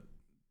the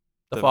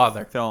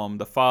father film,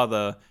 the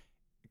father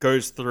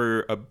goes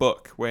through a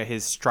book where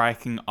he's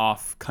striking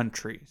off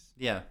countries.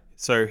 Yeah.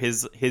 So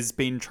he's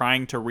been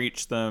trying to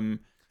reach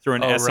them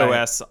through an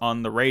SOS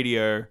on the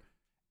radio,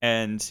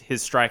 and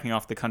he's striking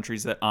off the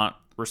countries that aren't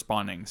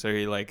responding. So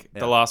he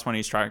the last one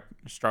he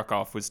struck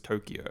off was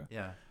Tokyo.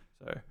 Yeah.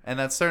 So, and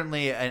that's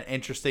certainly an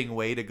interesting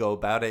way to go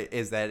about it,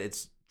 is that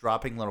it's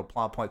dropping little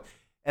plot points.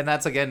 And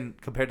that's, again,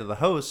 compared to The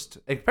Host,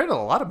 and compared to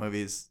a lot of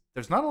movies,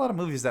 there's not a lot of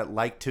movies that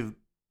like to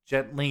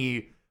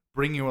gently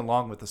bring you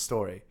along with the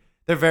story.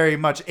 They're very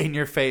much in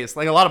your face.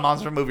 Like a lot of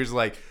monster movies are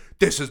like,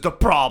 this is the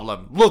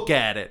problem. Look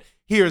at it.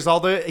 Here's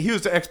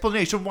the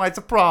explanation why it's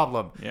a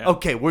problem. Yeah.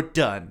 Okay, we're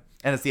done.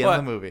 And it's the end of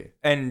the movie.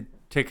 And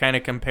to kind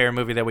of compare a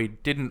movie that we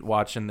didn't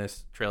watch in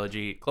this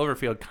trilogy,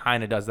 Cloverfield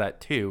kind of does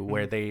that too,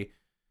 where they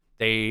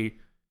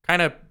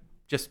kind of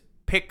just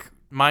pick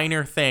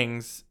minor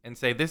things and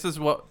say, this is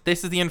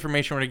the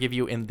information we're going to give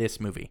you in this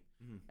movie.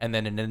 And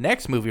then in the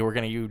next movie, we're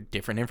going to give you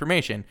different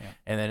information. Yeah.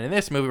 And then in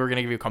this movie, we're going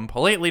to give you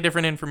completely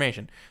different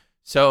information.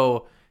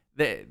 So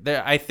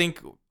I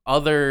think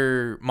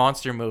other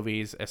monster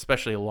movies,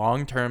 especially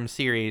long-term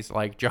series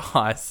like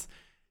Jaws,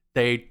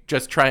 they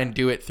just try and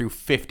do it through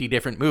 50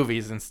 different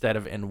movies instead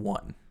of in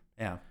one.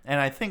 Yeah. And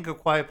I think A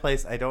Quiet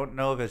Place, I don't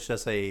know if it's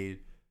just a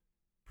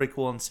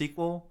prequel and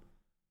sequel,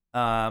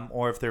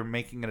 or if they're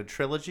making it a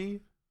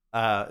trilogy.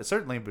 It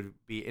certainly would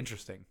be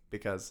interesting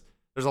because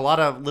there's a lot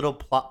of little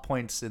plot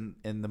points in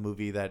the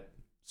movie that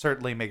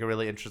certainly make it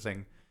really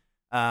interesting.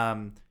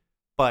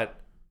 But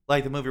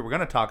like the movie we're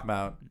going to talk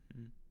about,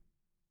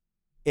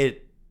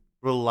 it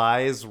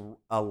relies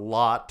a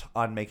lot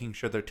on making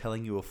sure they're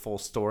telling you a full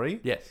story.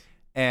 Yes.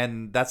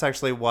 And that's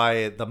actually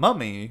why The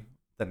Mummy,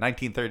 the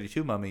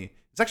 1932 Mummy,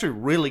 is actually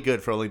really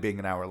good for only being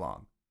an hour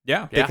long.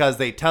 Yeah. Because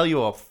they tell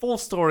you a full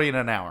story in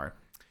an hour.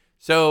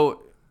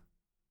 So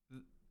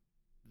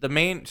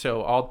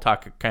I'll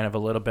talk kind of a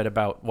little bit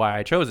about why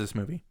I chose this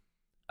movie.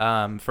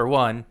 For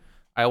one,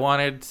 I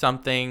wanted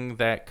something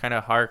that kind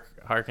of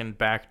harkened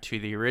back to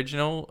the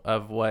original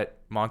of what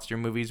monster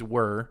movies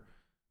were,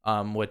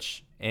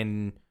 which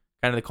in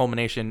kind of the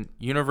culmination,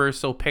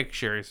 Universal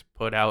Pictures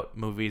put out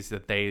movies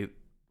that they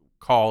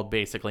called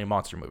basically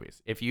monster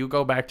movies. If you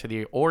go back to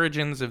the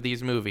origins of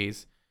these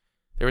movies,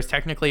 there was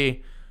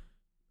technically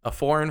a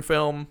foreign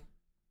film,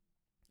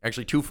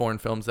 actually two foreign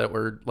films that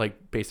were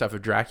like based off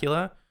of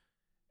Dracula.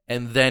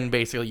 And then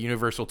basically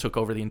Universal took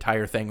over the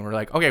entire thing and we're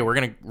like, okay, we're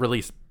going to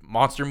release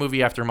monster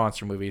movie after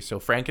monster movie. So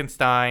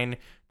Frankenstein,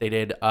 they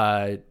did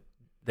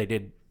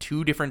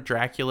two different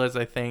Draculas,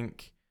 I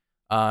think.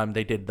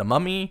 They did The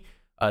Mummy.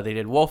 They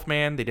did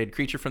Wolfman. They did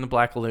Creature from the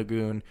Black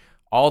Lagoon.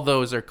 All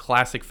those are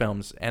classic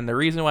films. And the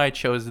reason why I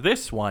chose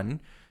this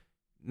one,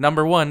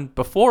 number one,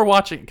 before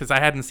watching, because I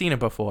hadn't seen it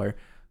before,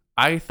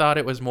 I thought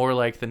it was more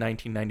like the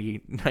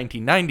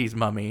 1990s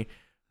Mummy,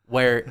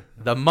 where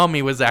the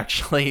mummy was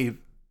actually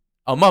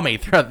a mummy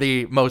throughout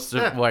the most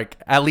of, like,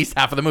 at least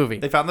half of the movie.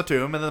 They found the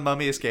tomb and the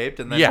mummy escaped,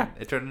 and then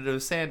it turned into a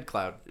sand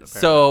cloud. Apparently.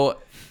 So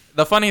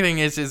the funny thing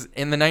is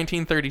in the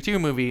 1932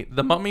 movie,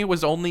 the mummy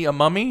was only a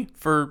mummy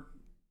for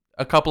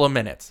a couple of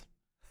minutes.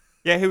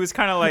 Yeah, he was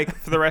kind of like,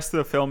 for the rest of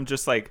the film,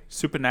 just like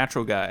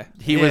supernatural guy.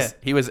 He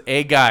was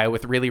a guy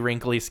with really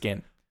wrinkly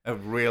skin. A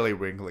really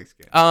wrinkly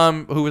skin.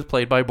 Who was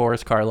played by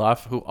Boris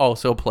Karloff, who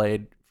also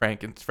played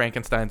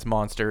Frankenstein's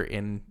monster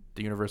in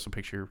the Universal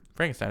picture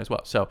Frankenstein as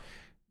well. So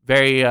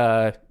very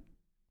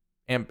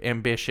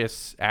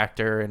ambitious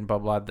actor and blah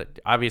blah.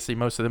 Obviously,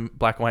 most of the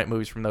black and white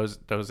movies from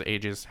those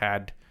ages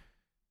had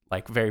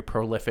like very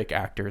prolific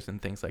actors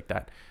and things like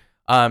that.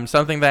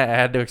 Something that I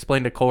had to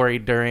explain to Corey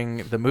during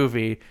the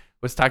movie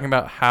was talking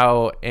about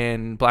how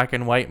in black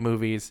and white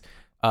movies,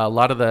 a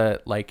lot of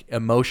the like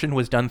emotion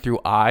was done through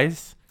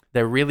eyes.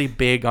 They're really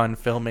big on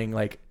filming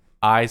like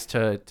eyes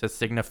to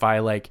signify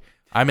like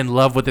I'm in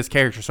love with this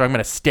character, so I'm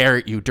gonna stare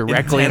at you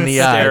directly in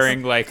the eyes.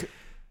 Staring like,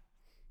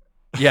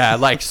 yeah,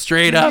 like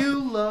straight up. You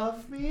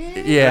love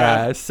me?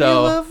 Yeah, so you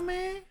love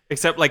me?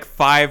 Except like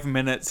 5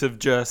 minutes of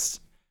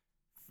just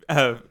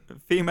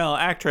female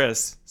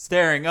actress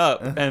staring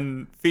up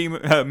and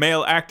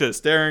male actor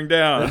staring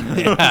down.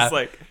 It was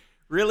like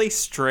really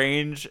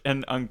strange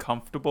and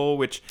uncomfortable,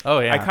 which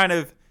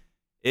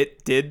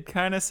it did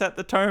kind of set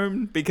the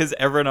tone because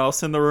everyone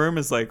else in the room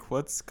is like,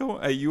 "What's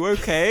going? Are you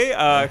okay?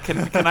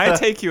 Can I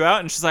take you out?"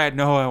 And she's like,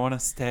 "No, I want to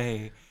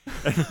stay."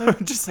 And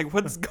I'm just like,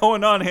 "What's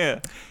going on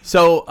here?"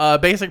 So,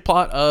 basic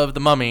plot of The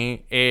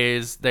Mummy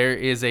is there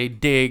is a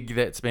dig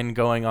that's been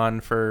going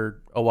on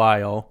for a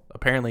while,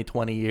 apparently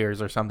 20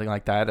 years or something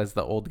like that, as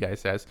the old guy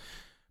says.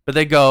 But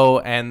they go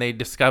and they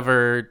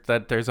discover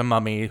that there's a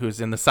mummy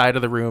who's in the side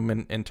of the room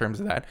in terms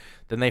of that.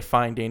 Then they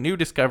find a new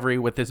discovery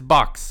with this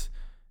box.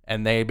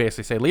 And they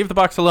basically say, leave the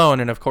box alone.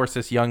 And of course,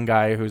 this young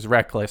guy who's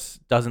reckless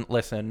doesn't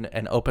listen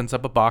and opens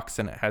up a box.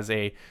 And it has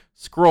a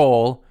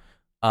scroll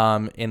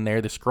in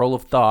there, the Scroll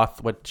of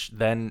Thoth, which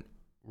then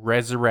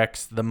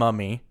resurrects the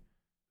mummy,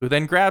 who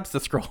then grabs the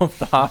Scroll of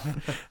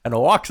Thoth and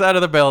walks out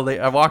of the building,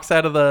 walks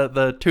out of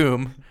the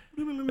tomb.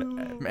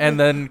 And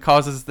then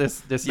causes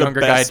this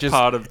younger guy just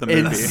part of the movie.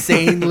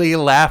 Insanely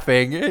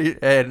laughing.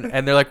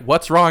 And they're like,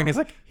 what's wrong? And he's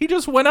like, he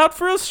just went out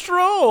for a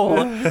stroll.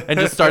 And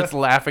just starts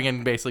laughing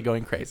and basically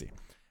going crazy.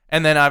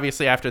 And then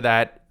obviously after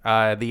that,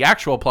 the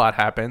actual plot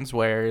happens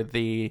where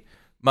the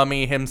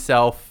mummy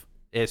himself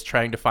is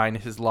trying to find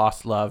his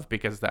lost love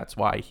because that's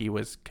why he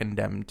was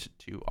condemned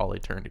to all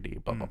eternity,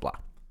 blah, blah, blah.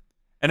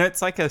 And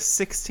it's like a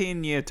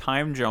 16-year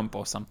time jump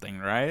or something,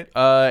 right?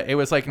 It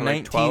was like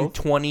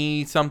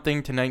 1920 something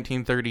to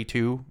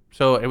 1932.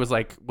 So it was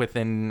like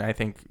within, I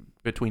think,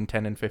 between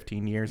 10 and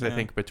 15 years, I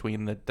think,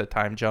 between the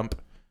time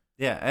jump.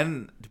 Yeah,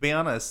 and to be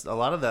honest, a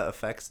lot of the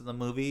effects in the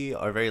movie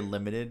are very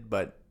limited,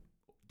 but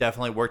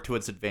definitely work to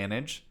its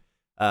advantage.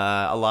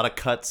 A lot of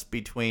cuts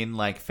between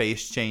like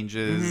face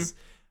changes.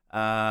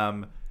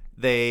 Mm-hmm.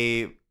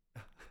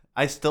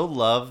 I still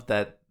love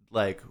that,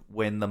 like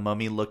when the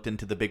mummy looked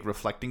into the big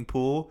reflecting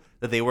pool,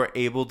 that they were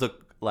able to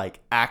like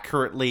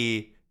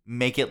accurately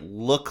make it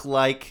look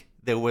like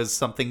there was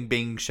something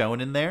being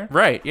shown in there.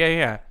 Right.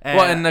 Yeah.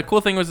 Well, and the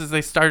cool thing was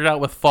they started out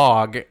with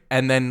fog,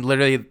 and then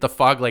literally the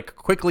fog like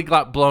quickly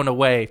got blown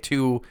away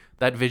to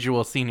that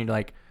visual scene. And you're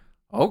like,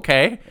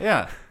 okay.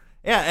 Yeah,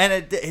 and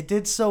it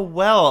did so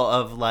well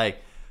of like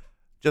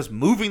just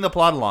moving the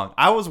plot along.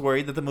 I was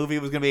worried that the movie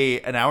was going to be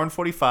an hour and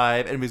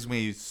 45 and it was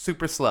going to be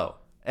super slow.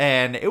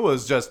 And it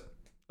was just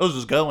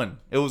going.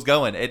 It was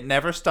going. It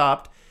never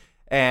stopped.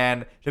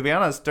 And to be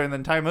honest, during the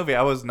entire movie,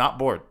 I was not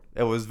bored.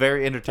 It was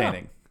very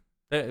entertaining.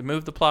 It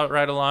moved the plot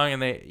right along,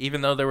 and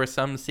even though there were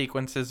some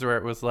sequences where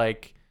it was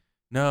like,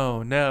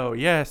 no,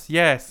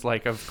 yes,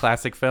 like of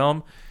classic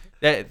film,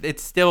 that it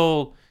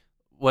still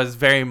was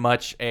very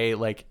much a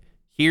like,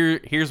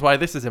 here's why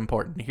this is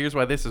important. Here's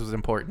why this is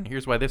important.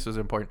 Here's why this was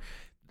important.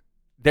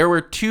 There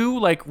were two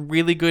like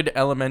really good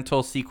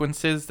elemental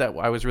sequences that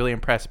I was really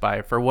impressed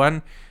by. For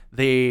one,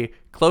 the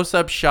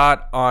close-up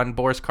shot on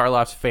Boris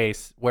Karloff's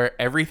face,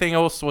 where everything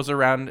else was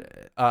around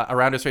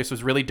his face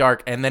was really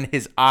dark, and then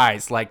his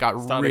eyes like got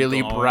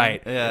really glowing.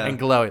 Bright and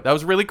glowing. That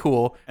was really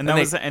cool. And that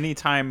was any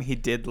time he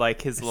did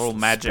like his little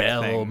magic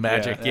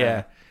thing.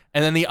 Yeah.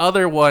 And then the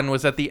other one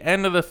was at the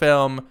end of the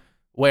film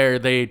where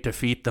they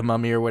defeat the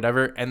mummy or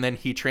whatever, and then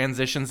he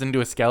transitions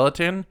into a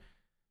skeleton.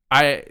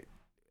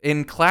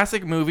 In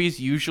classic movies,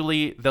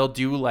 usually they'll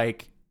do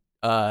like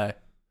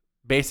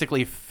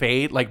basically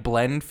fade, like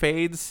blend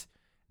fades,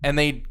 and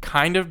they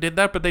kind of did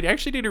that, but they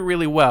actually did it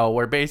really well,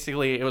 where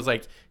basically it was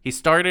like he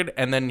started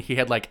and then he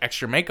had like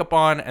extra makeup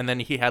on, and then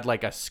he had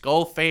like a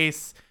skull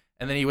face,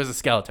 and then he was a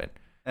skeleton.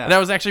 And that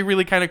was actually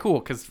really kind of cool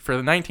because for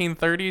the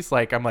 1930s,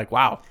 like I'm like,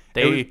 wow,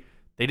 they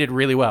did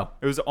really well.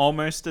 It was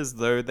almost as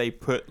though they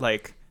put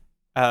like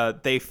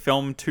they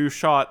filmed 2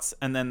 shots,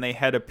 and then they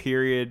had a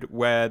period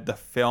where the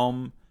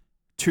film,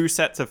 2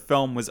 sets of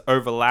film was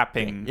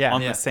overlapping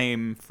on the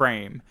same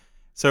frame.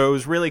 So it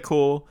was really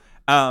cool.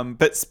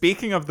 But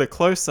speaking of the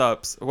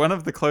close-ups, one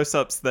of the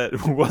close-ups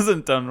that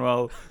wasn't done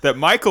well, that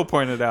Michael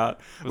pointed out,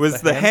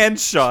 was the hand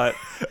shot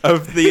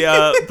of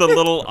the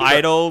little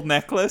idol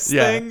necklace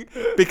thing.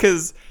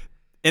 Because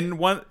in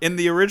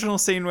the original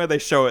scene where they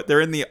show it,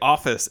 they're in the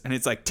office, and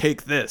it's like,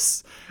 take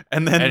this.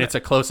 And it's a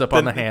close-up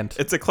on the hand.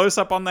 It's a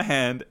close-up on the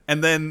hand.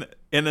 And then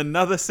in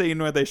another scene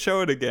where they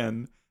show it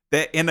again,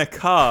 they're in a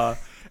car,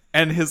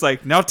 and he's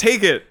like, now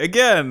take it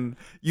again.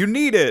 You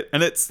need it.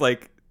 And it's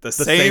like the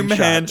same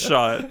hand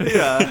shot.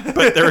 Yeah.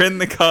 But they're in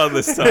the car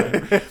this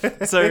time.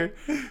 So,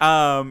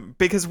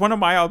 because one of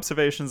my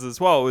observations as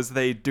well was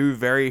they do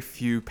very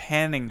few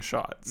panning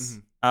shots,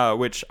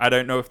 which I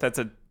don't know if that's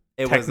a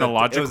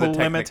technological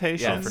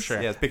limitation. Yes, for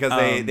sure. Yes, because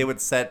they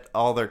would set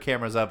all their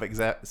cameras up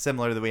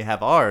similar that we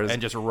have ours,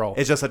 and just roll.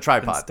 It's just a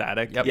tripod, and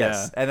static. Yep.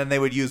 Yes, and then they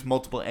would use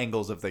multiple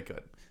angles if they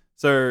could.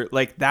 So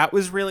like that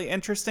was really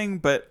interesting,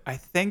 but I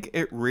think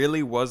it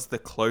really was the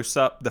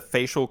close-up, the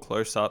facial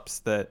close-ups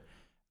that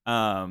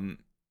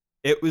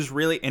it was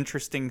really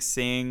interesting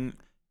seeing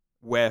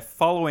where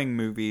following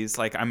movies,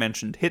 like I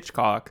mentioned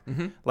Hitchcock,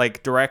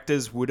 like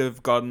directors would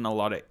have gotten a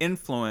lot of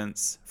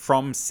influence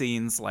from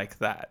scenes like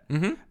that.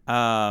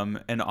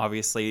 And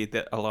obviously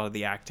a lot of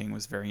the acting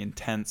was very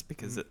intense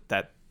because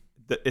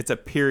it's a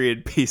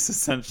period piece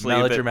essentially.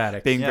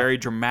 Melodramatic. Being very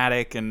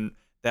dramatic, and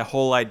the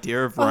whole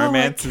idea of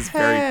romance is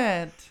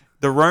very...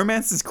 The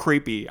romance is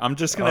creepy. I'm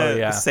just going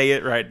to say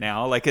it right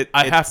now. Like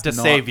I have to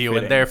save you,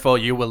 and therefore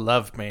you will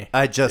love me.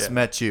 I just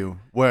met you.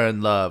 We're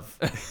in love.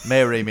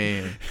 Marry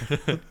me.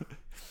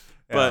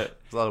 But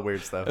there's a lot of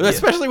weird stuff.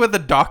 Especially with the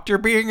doctor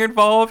being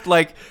involved.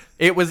 Like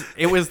it was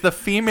the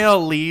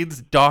female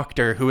lead's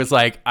doctor who was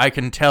like, I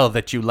can tell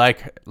that you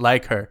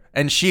like her,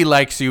 and she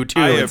likes you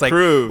too. It's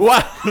approve.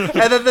 Like, what?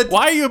 And then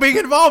why are you being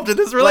involved in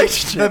this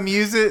relationship?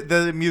 Like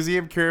the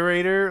museum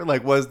curator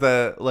was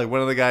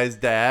one of the guy's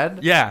dad.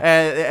 Yeah.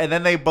 And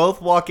then they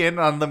both walk in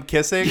on them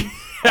kissing.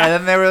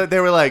 And then they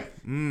were like,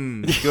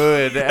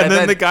 good. And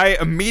then the guy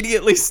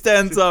immediately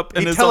stands up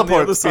and he is teleports on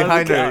the other side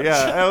behind of the couch.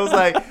 her. Yeah, I was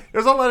like,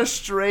 there's a lot of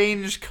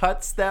strange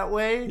cuts that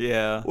way.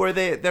 Yeah, where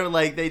they're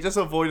like they just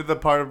avoided the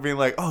part of being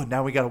like, oh,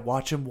 now we gotta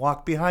watch him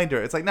walk behind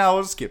her. It's like, no,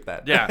 we'll just skip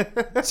that.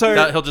 Yeah,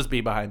 so he'll just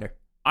be behind her.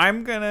 I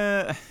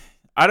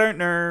don't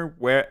know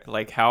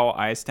how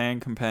I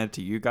stand compared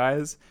to you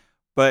guys,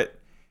 but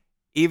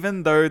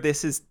even though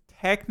this is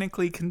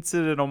technically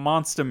considered a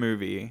monster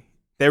movie,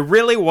 there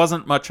really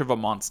wasn't much of a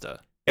monster.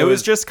 It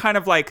was just kind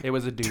of like it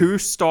was a dude. 2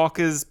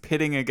 stalkers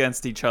pitting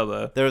against each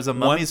other. There was a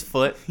mummy's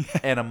foot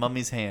and a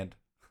mummy's hand.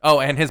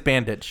 Oh, and his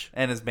bandage.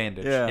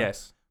 Yeah.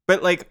 Yes.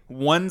 But like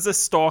one's a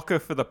stalker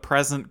for the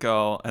present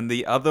girl, and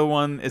the other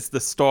one is the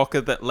stalker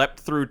that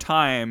leapt through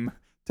time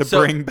to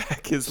bring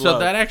back his love. So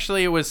that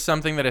actually was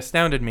something that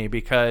astounded me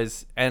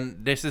because,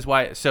 and this is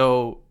why,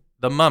 so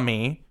The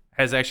Mummy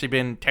has actually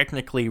been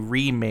technically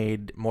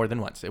remade more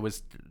than once. It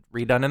was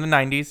redone in the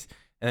 90s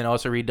and then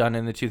also redone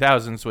in the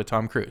 2000s with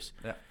Tom Cruise.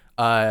 Yeah.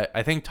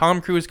 I think Tom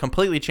Cruise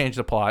completely changed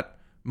the plot,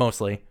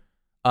 mostly.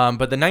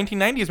 But the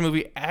 1990s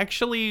movie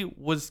actually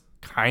was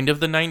kind of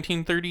the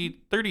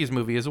 1930s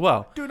movie as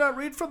well. Do not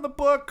read from the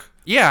book.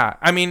 Yeah,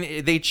 I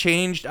mean, they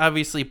changed,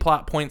 obviously,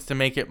 plot points to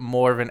make it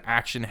more of an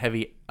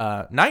action-heavy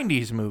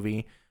 90s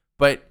movie,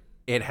 but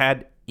it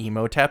had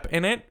Imhotep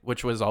in it,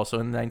 which was also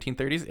in the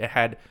 1930s. It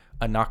had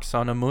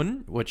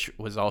Anck-su-namun, which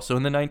was also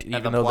in the 1930s.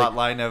 And the plot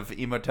line of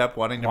Imhotep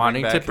wanting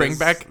to bring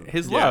back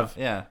his love.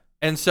 Yeah.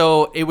 And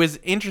so it was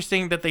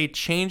interesting that they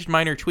changed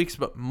minor tweaks,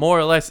 but more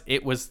or less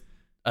it was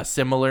a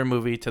similar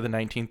movie to the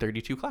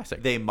 1932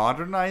 classic. They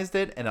modernized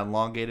it and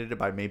elongated it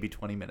by maybe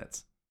 20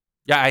 minutes.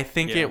 Yeah, I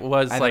think it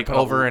was like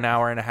over an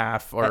hour and a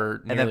half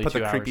or and nearly then put 2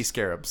 the hours. creepy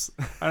scarabs.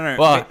 I don't know.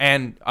 Well,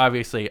 and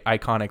obviously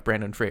iconic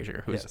Brendan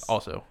Fraser, who's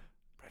also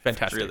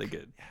fantastic. Really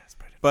good.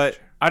 But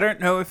I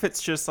don't know if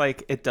it's just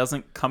like it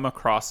doesn't come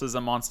across as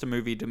a monster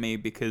movie to me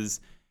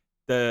because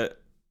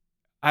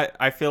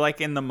I feel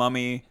like in The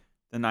Mummy,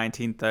 the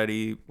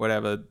 1930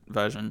 whatever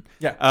version,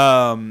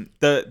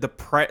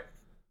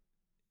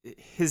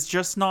 he's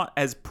just not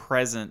as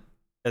present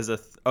as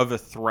of a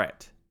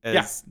threat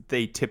as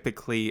they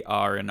typically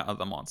are in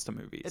other monster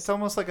movies. It's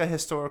almost like a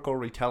historical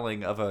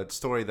retelling of a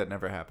story that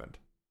never happened.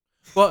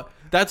 Well,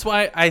 that's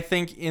why I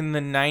think in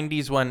the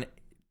 90s one,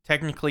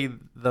 technically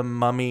the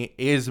Mummy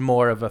is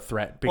more of a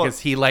threat because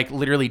he like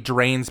literally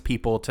drains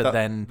people to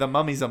then... The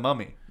mummy's a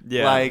mummy.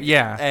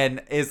 Yeah.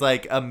 And is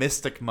like a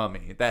mystic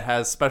mummy that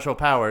has special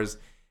powers.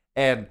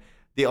 And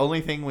the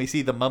only thing we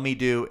see the mummy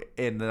do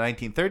in the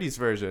 1930s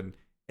version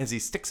is he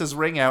sticks his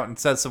ring out and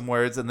says some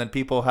words, and then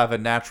people have a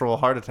natural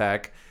heart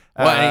attack.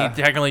 Well, and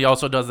he technically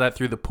also does that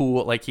through the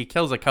pool. Like, he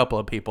kills a couple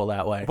of people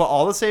that way. But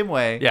all the same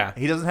way. Yeah.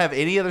 He doesn't have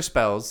any other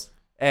spells.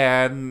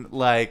 And,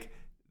 like,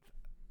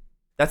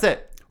 that's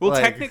it. Well,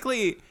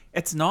 technically,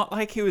 it's not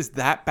like he was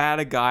that bad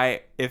a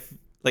guy if,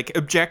 like,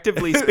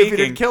 objectively speaking. If he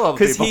didn't kill all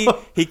the people.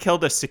 Because he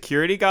killed a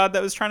security guard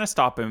that was trying to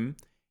stop him.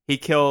 He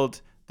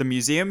killed the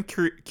museum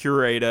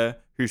curator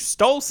who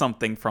stole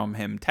something from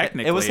him.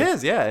 Technically, it was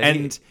his, yeah,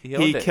 and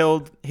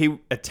he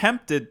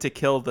attempted to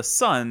kill the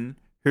son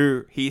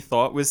who he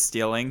thought was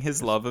stealing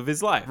his love of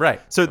his life.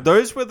 Right. So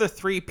those were the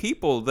three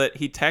people that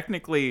he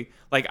technically,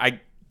 like,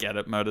 I get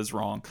it, murder's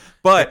wrong,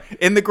 but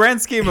in the grand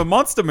scheme of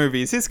monster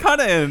movies, he's kind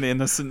of an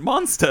innocent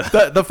monster.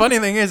 The funny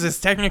thing is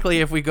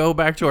technically, if we go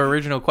back to our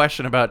original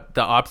question about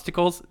the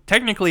obstacles,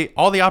 technically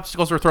all the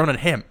obstacles were thrown at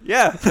him.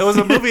 Yeah, it was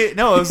a movie.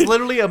 No, it was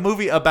literally a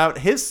movie about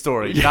his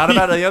story, not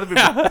about the other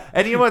people. Yeah.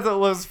 And you know what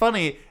was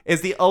funny is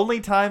the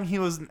only time he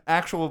was an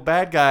actual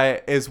bad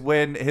guy is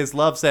when his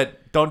love said,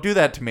 "Don't do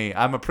that to me.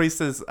 I'm a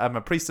priestess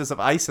of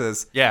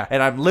Isis. Yeah.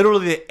 And I'm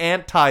literally the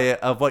anti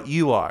of what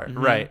you are."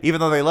 Right. Even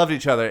though they loved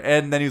each other.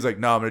 And then he was like,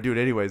 "No, I'm gonna do it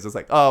anyways." It's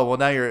like, oh well,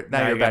 now you're a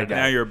bad guy.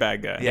 Now you're a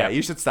bad guy. Yeah,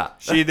 you should stop.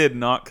 She did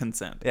not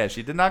consent. Yeah,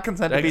 she did not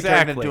consent to be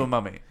turned into a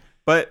mummy.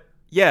 But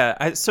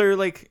yeah, so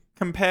like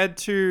compared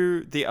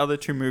to the other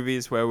two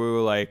movies where we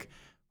were like,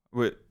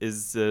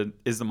 is the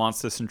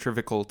monster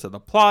centrifugal to the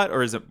plot,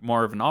 or is it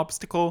more of an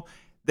obstacle?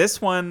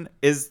 This one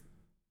is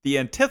the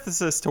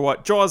antithesis to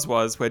what Jaws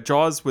was, where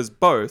Jaws was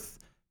both.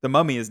 The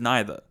Mummy is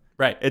neither.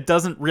 Right. It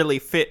doesn't really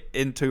fit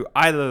into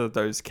either of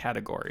those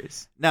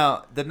categories.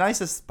 Now, the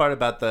nicest part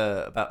about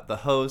the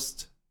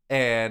host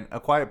and A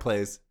Quiet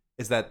Place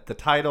is that the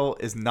title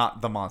is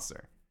not the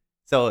monster.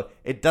 So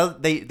it does.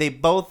 They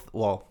both,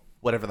 well,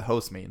 whatever the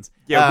host means.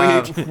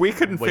 Yeah, we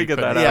couldn't figure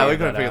that out. Yeah, we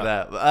couldn't figure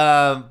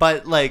that.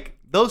 But like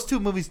those two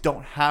movies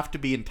don't have to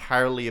be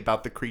entirely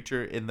about the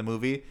creature in the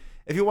movie.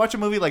 If you watch a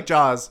movie like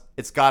Jaws,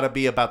 it's got to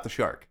be about the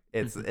shark.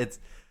 It's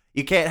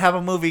you can't have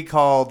a movie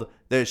called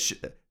The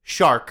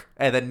Shark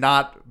and then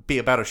not be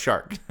about a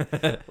shark.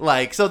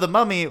 Like, so The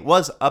Mummy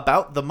was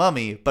about the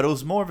mummy, but it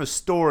was more of a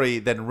story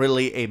than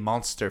really a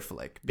monster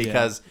flick,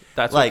 because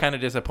that's what kind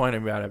of disappointed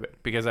me about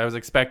it, because I was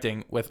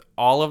expecting with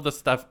all of the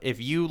stuff,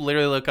 if you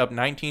literally look up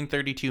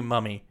 1932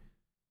 Mummy,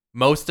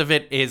 most of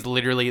it is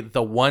literally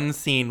the one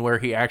scene where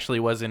he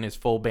actually was in his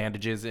full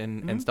bandages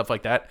and stuff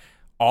like that.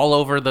 All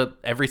over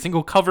every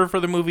single cover for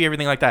the movie,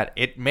 everything like that.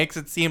 It makes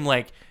it seem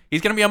like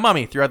he's going to be a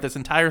mummy throughout this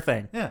entire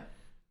thing. Yeah.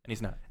 And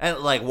he's not. And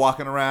like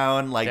walking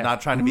around, like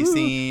not trying to be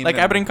seen. Like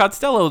Abbott and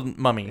Costello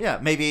Mummy. Yeah,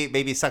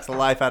 maybe sucks the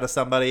life out of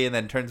somebody and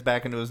then turns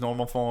back into his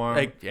normal form.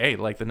 Like the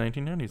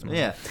 1990s Mummy.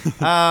 Yeah.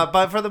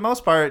 But for the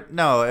most part,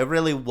 no, it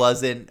really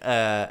wasn't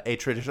a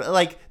traditional.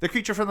 Like The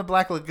Creature from the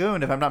Black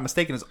Lagoon, if I'm not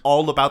mistaken, is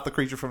all about the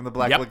creature from the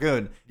Black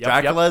Lagoon.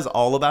 Dracula is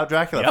all about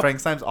Dracula.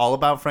 Frankenstein's all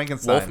about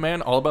Frankenstein.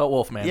 Wolfman, all about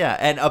Wolfman. Yeah,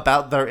 and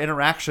about their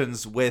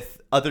interactions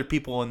with other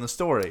people in the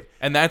story.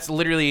 And that's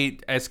literally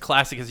as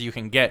classic as you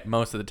can get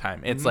most of the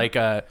time. It's like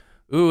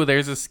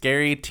there's a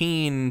scary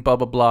teen blah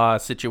blah blah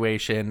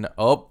situation.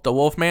 Oh, the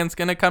Wolfman's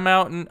gonna come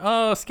out and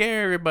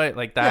scare everybody.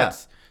 Like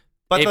that's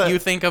but if you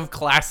think of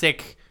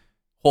classic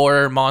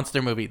horror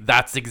monster movie,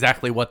 that's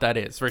exactly what that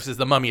is. Versus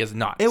The Mummy is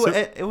not.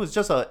 It was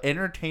just an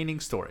entertaining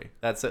story.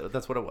 That's it.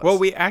 That's what it was. Well,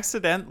 we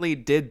accidentally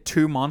did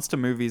 2 monster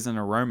movies in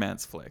a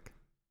romance flick.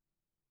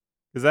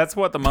 Because that's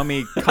what The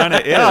Mummy kind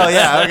of is. Oh,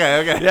 yeah.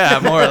 Okay. Yeah,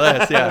 more or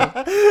less, yeah.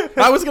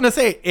 I was going to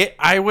say,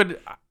 I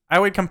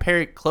would compare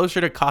it closer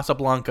to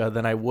Casablanca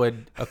than I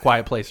would A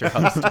Quiet Place or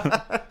Host.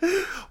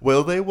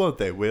 Will they, won't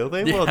they? Will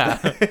they, won't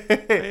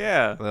they?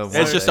 Yeah.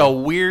 It's just a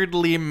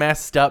weirdly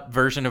messed up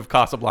version of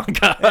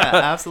Casablanca. Yeah,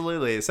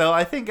 absolutely. So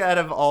I think out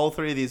of all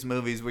 3 of these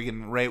movies, we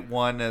can rate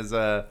one as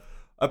a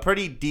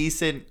pretty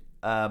decent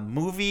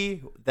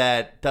movie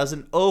that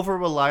doesn't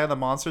over-rely on the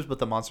monsters, but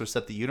the monsters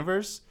set the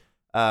universe.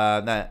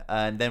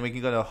 And then we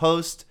can go to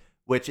Host,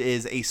 which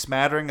is a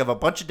smattering of a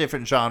bunch of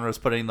different genres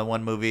put in the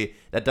one movie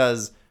that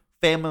does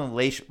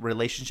family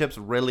relationships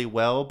really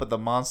well, but the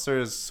monster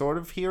is sort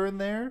of here and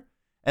there.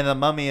 And The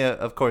Mummy,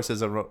 of course,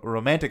 is a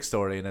romantic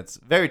story, and it's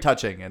very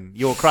touching, and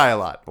you'll cry a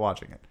lot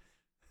watching it.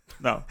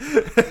 No.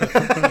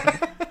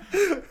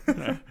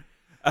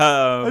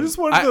 I just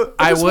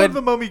wanted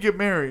the mummy get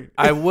married.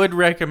 I would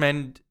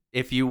recommend,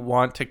 if you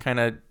want to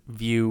kind of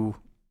view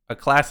a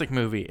classic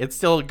movie, it's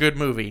still a good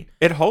movie.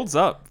 It holds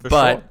up,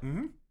 but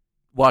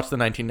watch the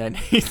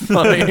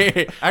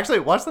 1990s. Actually,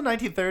 watch the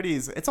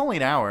 1930s. It's only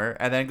an hour,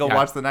 and then go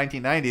watch the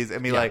 1990s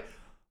and be like,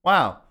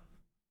 wow,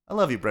 I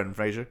love you, Brendan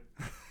Fraser.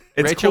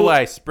 It's Rachel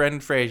Weisz,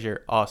 Brendan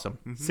Fraser, awesome.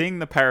 Mm-hmm. Seeing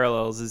the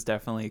parallels is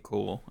definitely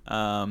cool.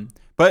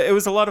 But it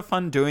was a lot of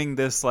fun doing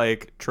this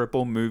like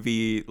triple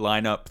movie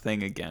lineup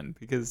thing again,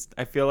 because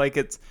I feel like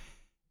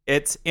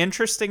it's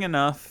interesting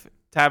enough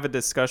to have a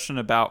discussion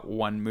about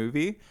one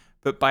movie,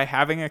 but by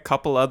having a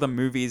couple other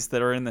movies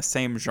that are in the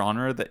same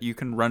genre that you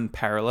can run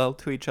parallel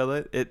to each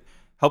other, it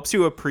helps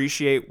you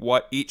appreciate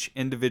what each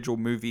individual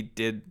movie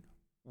did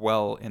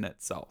well in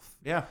itself.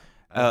 Yeah.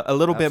 A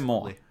little bit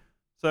more.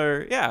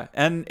 So, yeah.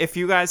 And if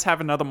you guys have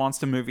another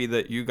monster movie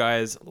that you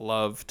guys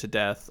love to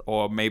death,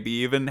 or maybe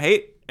even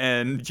hate,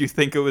 and you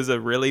think it was a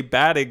really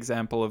bad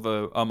example of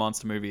a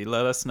monster movie,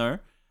 let us know.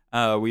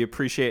 We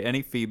appreciate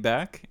any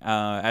feedback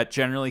at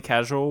Generally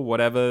Casual,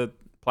 whatever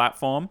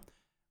platform.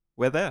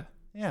 We're there.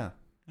 Yeah.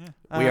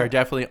 We are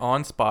definitely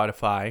on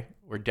Spotify.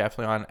 We're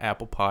definitely on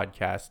Apple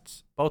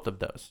Podcasts. Both of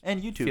those.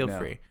 And YouTube. Feel now.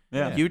 free.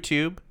 Yeah.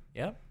 YouTube.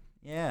 Yep.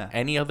 Yeah.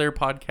 Any other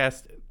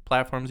podcast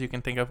platforms you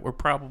can think of, we're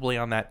probably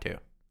on that too.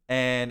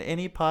 And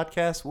any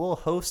podcast will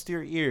host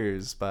your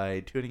ears by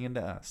tuning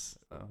into us.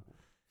 So,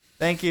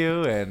 thank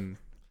you and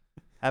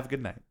have a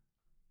good night.